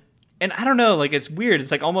in. And I don't know, like it's weird. It's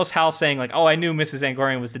like almost Hal saying like, "Oh, I knew Mrs.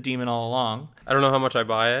 Angorian was the demon all along." I don't know how much I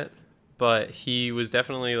buy it, but he was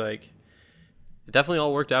definitely like, it definitely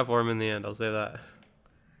all worked out for him in the end. I'll say that.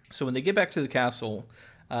 So when they get back to the castle,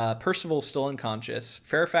 Percival's still unconscious.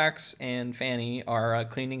 Fairfax and Fanny are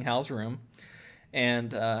cleaning Hal's room,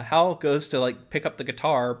 and Hal goes to like pick up the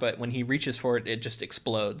guitar, but when he reaches for it, it just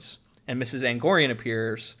explodes. And Mrs. Angorian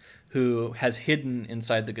appears, who has hidden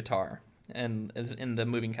inside the guitar and is in the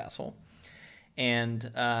moving castle. And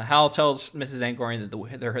Hal tells Mrs. Angorian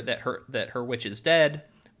that her witch is dead,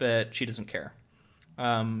 but she doesn't care.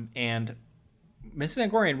 And Mrs.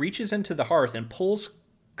 Angorian reaches into the hearth and pulls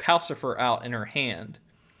Calcifer out in her hand.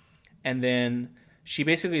 And then she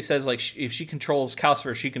basically says, like, if she controls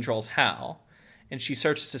Calcifer, she controls Hal. And she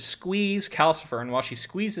starts to squeeze Calcifer, and while she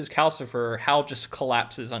squeezes Calcifer, Hal just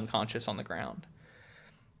collapses unconscious on the ground.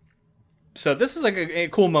 So this is like a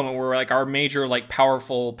cool moment where like our major like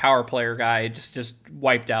powerful power player guy just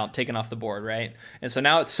wiped out, taken off the board, right? And so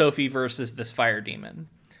now it's Sophie versus this fire demon.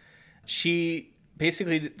 She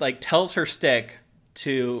basically like tells her stick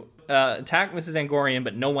to attack Mrs. Angorian,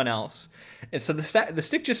 but no one else. And so the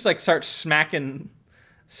stick just like starts smacking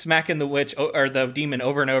the witch or the demon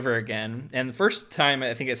over and over again. And the first time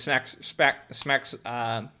I think it smacks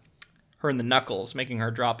her in the knuckles, making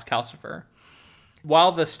her drop Calcifer.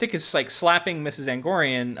 While the stick is like slapping Mrs.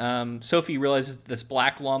 Angorian, Sophie realizes that this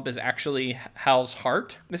black lump is actually Hal's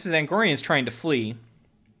heart. Mrs. Angorian is trying to flee,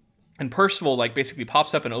 and Percival like basically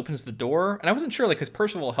pops up and opens the door. And I wasn't sure, like, is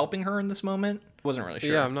Percival helping her in this moment? I wasn't really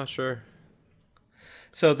sure. Yeah, I'm not sure.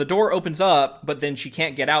 So the door opens up, but then she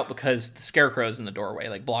can't get out because the scarecrow's in the doorway,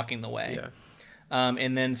 like blocking the way. Yeah.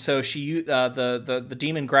 And then so the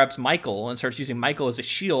demon grabs Michael and starts using Michael as a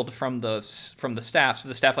shield from the staff, so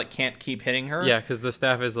the staff like can't keep hitting her. Yeah, because the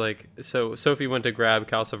staff is like, so Sophie went to grab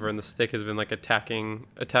Calcifer, and the stick has been like attacking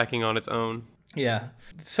on its own. Yeah,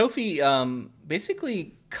 Sophie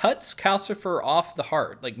basically cuts Calcifer off the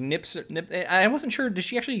heart, like nips. I wasn't sure. Did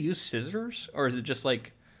she actually use scissors, or is it just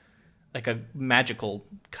like a magical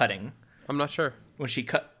cutting? I'm not sure. When she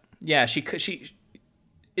cut, yeah, she.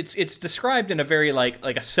 It's described in a very like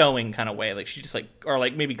a sewing kind of way, like she just like, or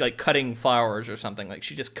like maybe like cutting flowers or something. Like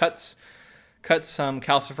she just cuts some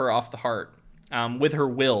Calcifer off the heart with her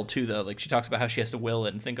will too, though. Like she talks about how she has to will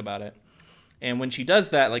it and think about it. And when she does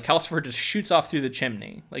that, like Calcifer just shoots off through the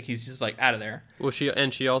chimney, like he's just like out of there. Well,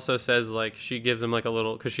 she also says like she gives him like a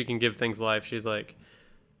little, because she can give things life. She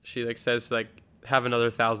says like have another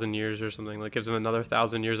 1,000 years or something, like gives him another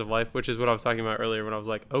 1,000 years of life, which is what I was talking about earlier when I was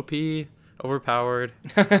like OP. Overpowered.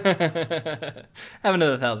 Have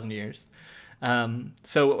another 1,000 years.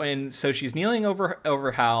 So she's kneeling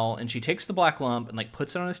over Hal, and she takes the black lump and like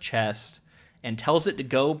puts it on his chest and tells it to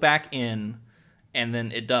go back in, and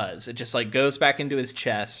then it does. It just like goes back into his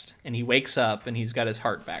chest, and he wakes up and he's got his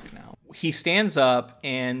heart back now. He stands up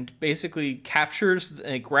and basically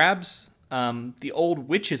grabs the old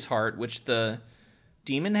witch's heart, which the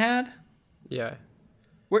demon had. Yeah.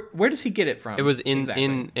 Where does he get it from? It was in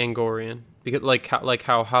Angorian, because like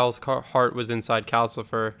how Hal's heart was inside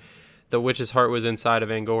Calcifer, the witch's heart was inside of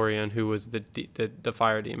Angorian, who was the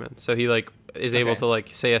fire demon. So he like is able to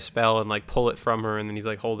like say a spell and like pull it from her, and then he's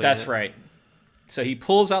like holding it. That's right. So he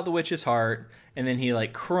pulls out the witch's heart, and then he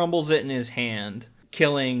like crumbles it in his hand,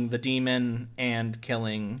 killing the demon and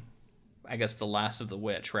killing, I guess, the last of the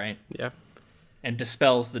witch, right? Yeah. And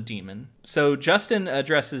dispels the demon. So Justin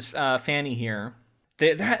addresses Fanny here.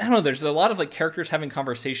 I don't know, there's a lot of like characters having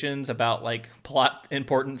conversations about like plot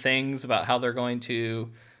important things, about how they're going to,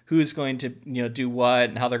 who's going to, do what,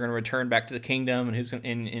 and how they're going to return back to the kingdom, and who's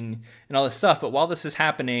and all this stuff. But while this is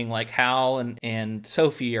happening, like Hal and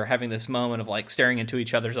Sophie are having this moment of like staring into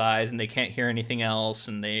each other's eyes, and they can't hear anything else,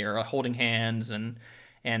 and they are holding hands, and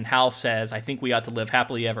Hal says, "I think we ought to live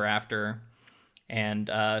happily ever after." And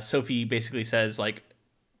Sophie basically says like,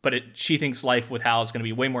 but she thinks life with Hal is going to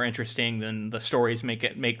be way more interesting than the stories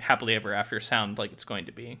make happily ever after sound like it's going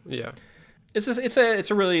to be. Yeah, it's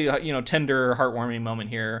a really tender, heartwarming moment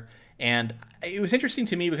here, and it was interesting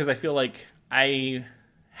to me because I feel like I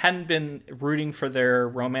hadn't been rooting for their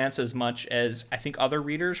romance as much as I think other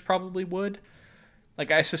readers probably would. Like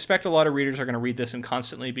I suspect a lot of readers are going to read this and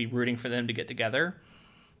constantly be rooting for them to get together,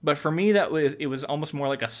 but for me it was almost more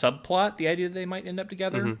like a subplot. The idea that they might end up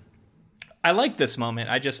together. Mm-hmm. I like this moment.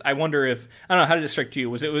 I wonder if, I don't know, how did it strike you?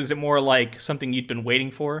 Was it more like something you'd been waiting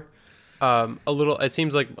for? A little. It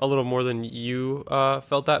seems like a little more than you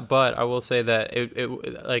felt that, but I will say that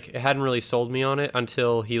it hadn't really sold me on it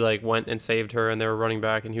until he like went and saved her, and they were running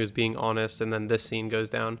back, and he was being honest, and then this scene goes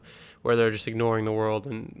down where they're just ignoring the world,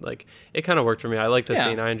 and like it kind of worked for me. I like this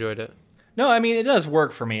scene. I enjoyed it. No, I mean it does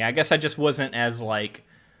work for me. I guess I just wasn't as like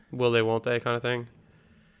will they, won't they kind of thing.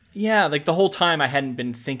 Yeah, like the whole time I hadn't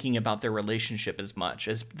been thinking about their relationship as much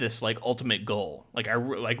as this like ultimate goal. Like I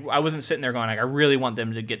wasn't sitting there going like I really want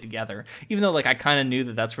them to get together, even though like I kind of knew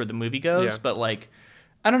that that's where the movie goes. Yeah. But like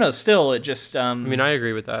I don't know, still it just. I mean, I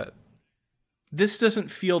agree with that. This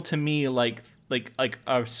doesn't feel to me like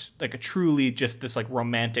a truly just this like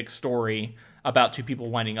romantic story about two people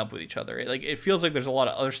winding up with each other. It feels like there's a lot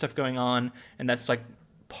of other stuff going on, and that's like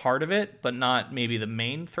part of it, but not maybe the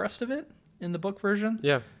main thrust of it in the book version.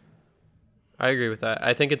 Yeah. I agree with that.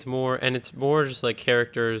 I think it's more just like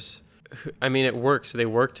characters. I mean, it works. They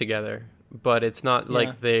work together, but it's not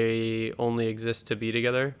like they only exist to be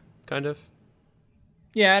together, kind of.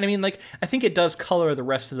 Yeah, and I mean, like, I think it does color the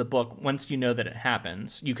rest of the book once you know that it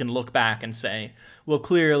happens. You can look back and say, well,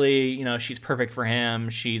 clearly, you know, she's perfect for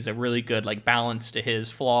him. She's a really good, like, balance to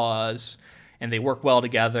his flaws. And they work well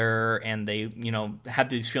together, and they, you know, have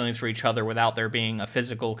these feelings for each other without there being a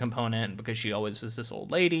physical component because she always is this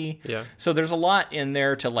old lady. Yeah. So there's a lot in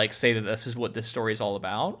there to like say that this is what this story is all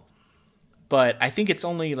about. But I think it's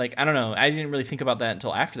only like, I don't know, I didn't really think about that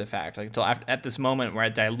until after the fact, like until after, at this moment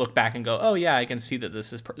where I look back and go, oh yeah, I can see that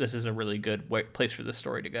this is a really good place for this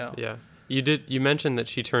story to go. Yeah. You mentioned that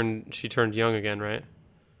she turned young again, right?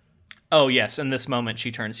 Oh yes, in this moment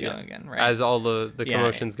she turns young again, right? As all the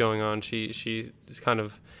commotion's going on, she just kind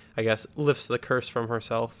of, I guess, lifts the curse from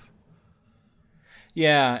herself.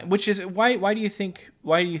 Yeah, which is why do you think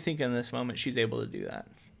in this moment she's able to do that?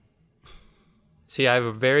 See, I have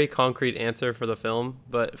a very concrete answer for the film,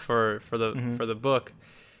 but for the book,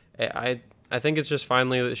 I think it's just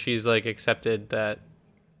finally that she's like accepted that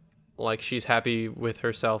like she's happy with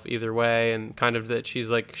herself either way, and kind of that she's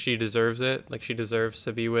like she deserves it, like she deserves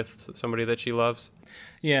to be with somebody that she loves.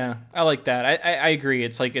 Yeah, I like that. I agree.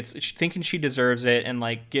 It's like it's thinking she deserves it and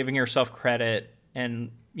like giving herself credit,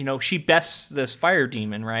 and you know she bests this fire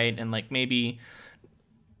demon, right? And like maybe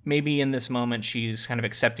in this moment she's kind of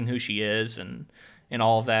accepting who she is, and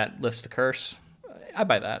all of that lifts the curse. I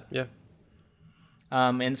buy that. Yeah.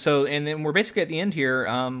 And then we're basically at the end here.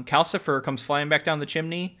 Calcifer comes flying back down the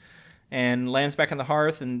chimney and lands back on the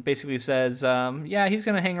hearth and basically says, yeah, he's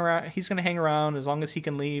going to hang around. He's going to hang around as long as he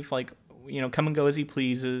can leave, like, you know, come and go as he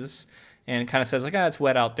pleases. And kind of says like, it's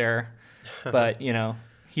wet out there. But, you know,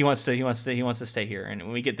 he wants to stay here.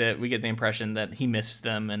 And we get the impression that he misses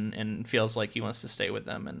them and feels like he wants to stay with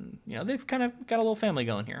them. And, you know, they've kind of got a little family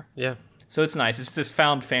going here. Yeah. So it's nice. It's this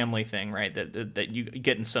found family thing, right? That you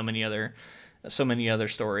get in so many other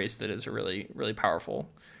stories that is really, really powerful,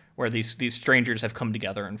 where these strangers have come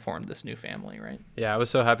together and formed this new family, right? Yeah, I was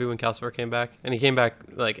so happy when Calcifer came back, and he came back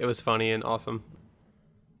like it was funny and awesome.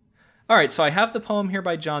 All right, so I have the poem here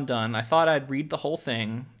by John Donne. I thought I'd read the whole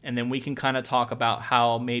thing, and then we can kind of talk about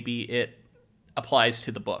how maybe it applies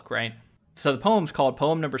to the book, right? So the poem's called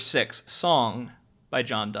Poem Number 6, Song by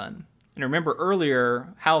John Donne. And remember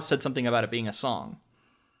earlier, Hal said something about it being a song,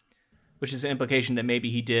 which is an implication that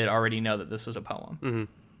maybe he did already know that this was a poem.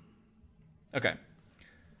 Mm-hmm. Okay.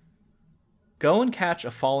 Go and catch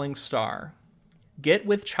a falling star. Get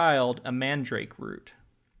with child a mandrake root.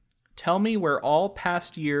 Tell me where all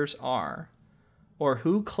past years are, or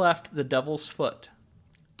who cleft the devil's foot.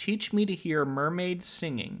 Teach me to hear mermaids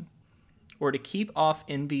singing, or to keep off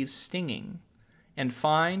envy's stinging, and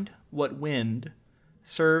find what wind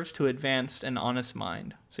serves to advance an honest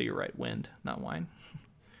mind. So you're right, wind, not wine.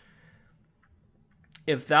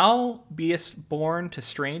 If thou beest born to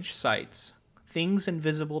strange sights, things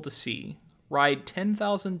invisible to see, ride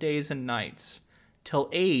 10,000 days and nights, till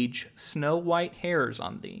age snow-white hairs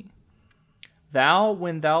on thee. Thou,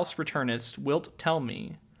 when thou returnest, wilt tell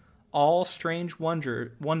me all strange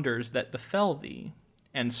wonders that befell thee,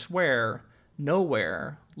 and swear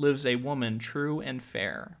nowhere lives a woman true and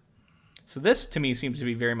fair. So this, to me, seems to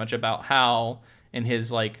be very much about Hal and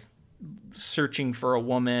his, like, searching for a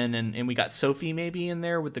woman, and we got Sophie maybe in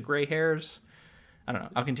there with the gray hairs. I don't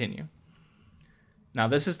know. I'll continue. Now,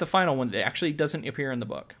 this is the final one that actually doesn't appear in the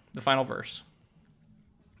book. The final verse.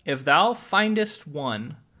 If thou findest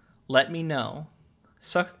one, let me know.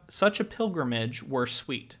 Such a pilgrimage were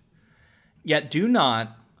sweet. Yet do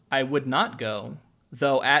not, I would not go,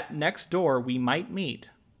 though at next door we might meet,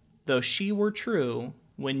 though she were true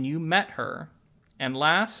when you met her, and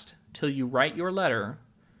last till you write your letter,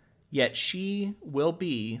 yet she will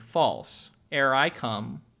be false ere I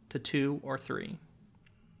come to 2 or 3.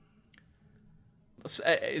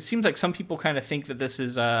 it seems like some people kind of think that this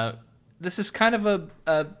is kind of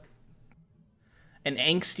an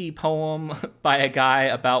angsty poem by a guy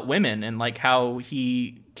about women and like how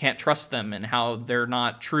he can't trust them and how they're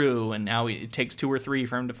not true and how it takes 2 or 3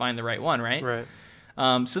 for him to find the right one, right? Right.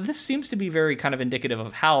 So this seems to be very kind of indicative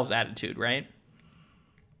of Howl's attitude, right?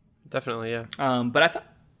 Definitely, yeah. But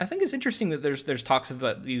I think it's interesting that there's talks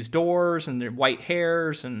about these doors and their white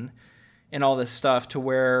hairs and all this stuff to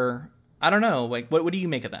where, I don't know, like what do you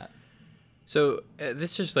make of that? So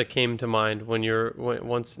this just like came to mind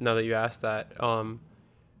once now that you asked that.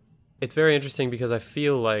 It's very interesting because I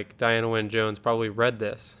feel like Diana Wynne Jones probably read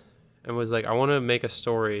this and was like, I want to make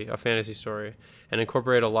a fantasy story, and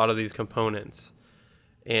incorporate a lot of these components.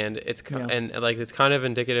 And it's kind of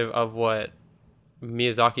indicative of what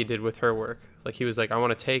Miyazaki did with her work. Like he was like, I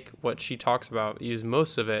want to take what she talks about, use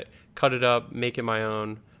most of it, cut it up, make it my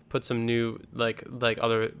own, put some new like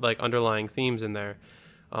other like underlying themes in there.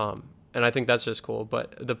 And I think that's just cool.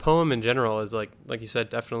 But the poem in general is like you said,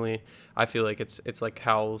 definitely, I feel like it's like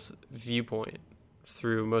Howl's viewpoint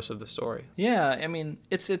through most of the story. Yeah, I mean,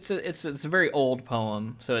 it's a very old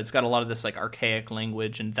poem, so it's got a lot of this like archaic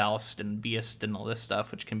language and thou'st and beest and all this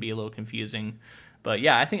stuff, which can be a little confusing. But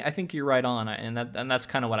yeah, I think you're right on, and that's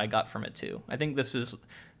kind of what I got from it too. I think this is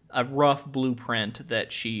a rough blueprint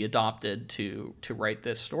that she adopted to write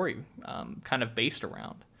this story, kind of based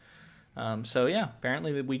around. So yeah,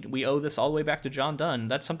 apparently we owe this all the way back to John Donne.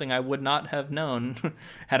 That's something I would not have known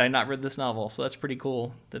had I not read this novel. So that's pretty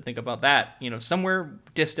cool to think about that. You know, somewhere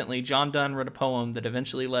distantly, John Donne wrote a poem that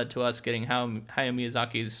eventually led to us getting Hayao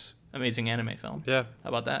Miyazaki's amazing anime film. Yeah. How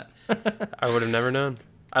about that? I would have never known.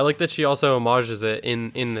 I like that she also homages it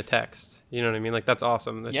in the text. You know what I mean? Like, that's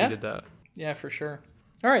awesome that she did that. Yeah, for sure.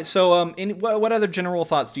 All right, so what other general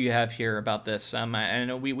thoughts do you have here about this? I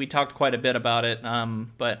know we talked quite a bit about it,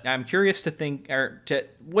 but I'm curious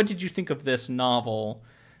what did you think of this novel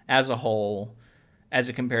as a whole, as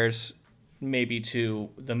it compares maybe to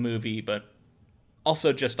the movie, but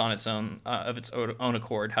also just on its own own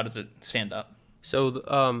accord? How does it stand up?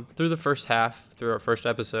 So through the first half, through our first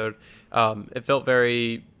episode, it felt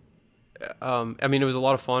very. I mean, it was a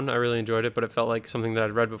lot of fun. I really enjoyed it, but it felt like something that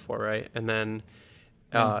I'd read before, right? And then.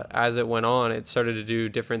 As it went on, it started to do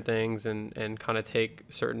different things and kind of take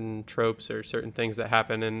certain tropes or certain things that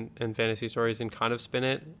happen in fantasy stories and kind of spin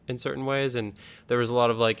it in certain ways. And there was a lot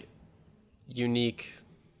of like unique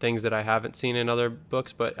things that I haven't seen in other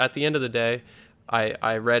books. But at the end of the day,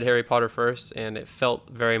 I read Harry Potter first, and it felt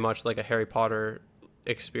very much like a Harry Potter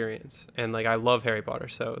experience. And like I love Harry Potter,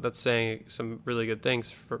 so that's saying some really good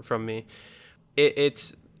things from me.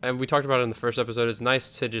 It's and we talked about it in the first episode, it's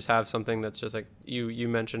nice to just have something that's just like, you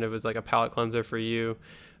mentioned it was like a palate cleanser for you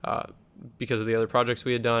because of the other projects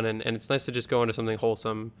we had done. And it's nice to just go into something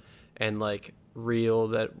wholesome and like real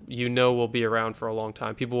that will be around for a long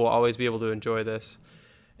time. People will always be able to enjoy this.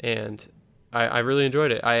 And I really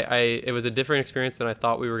enjoyed it. It was a different experience than I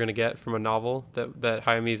thought we were going to get from a novel that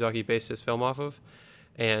Hayao Miyazaki based his film off of.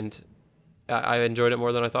 And I enjoyed it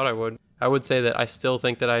more than I thought I would. I would say that I still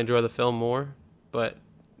think that I enjoy the film more, but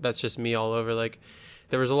that's just me all over. Like,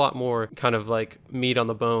 there was a lot more kind of like meat on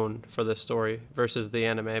the bone for this story versus the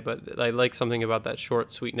anime, but I like something about that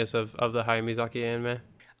short sweetness of the Hayao Miyazaki anime.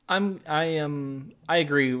 I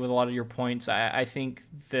agree with a lot of your points. I think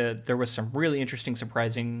that there was some really interesting,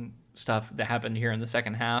 surprising stuff that happened here in the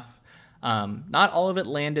second half. Not all of it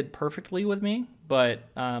landed perfectly with me,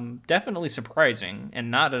 but definitely surprising,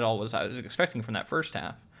 and not at all what I was expecting from that first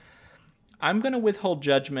half. I'm going to withhold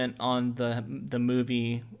judgment on the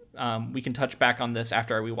movie. We can touch back on this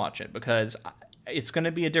after we watch it, because it's going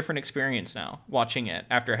to be a different experience now watching it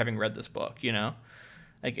after having read this book, you know?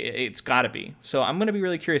 Like, it's got to be. So I'm going to be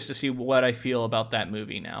really curious to see what I feel about that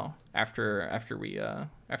movie now after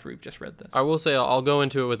we've just read this. I will say I'll go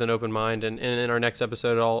into it with an open mind, and in our next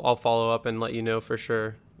episode I'll follow up and let you know for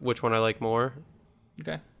sure which one I like more.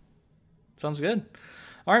 Okay. Sounds good.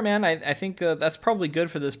 All right, man. I think that's probably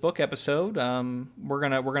good for this book episode. We're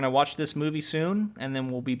gonna watch this movie soon, and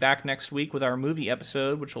then we'll be back next week with our movie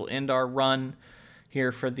episode, which will end our run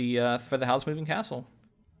here for the Howl's Moving Castle.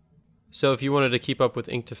 So if you wanted to keep up with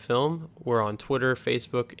Ink to Film, we're on Twitter,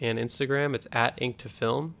 Facebook, and Instagram. It's at Ink to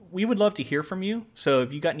Film. We would love to hear from you. So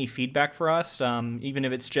if you got any feedback for us, even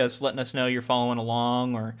if it's just letting us know you're following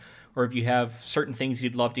along, or if you have certain things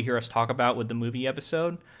you'd love to hear us talk about with the movie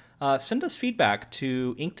episode, send us feedback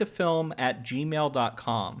to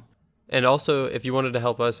inktofilm@gmail.com. And also, if you wanted to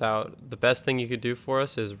help us out, the best thing you could do for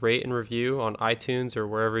us is rate and review on iTunes or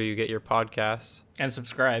wherever you get your podcasts. And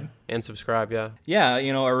subscribe. Yeah. Yeah,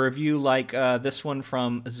 a review like this one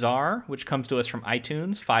from Czar, which comes to us from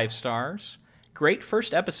iTunes, 5 stars. Great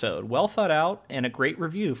first episode, well thought out, and a great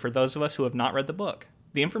review for those of us who have not read the book.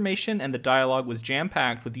 The information and the dialogue was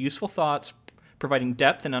jam-packed with useful thoughts, providing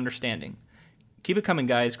depth and understanding. Keep it coming,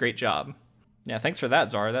 guys. Great job. Yeah, thanks for that,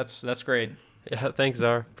 Czar. That's great. Yeah, thanks,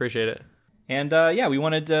 Czar. Appreciate it. And we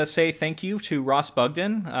wanted to say thank you to Ross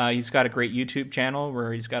Bugden. He's got a great YouTube channel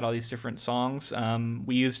where he's got all these different songs.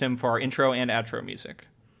 We used him for our intro and outro music.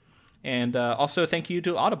 And also thank you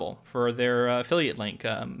to Audible for their affiliate link,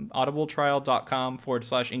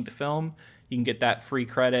 audibletrial.com/ink2film. You can get that free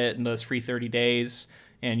credit and those free 30 days.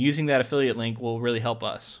 And using that affiliate link will really help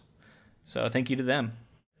us. So thank you to them.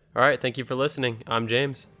 All right. Thank you for listening. I'm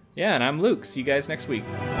James. Yeah, and I'm Luke. See you guys next week.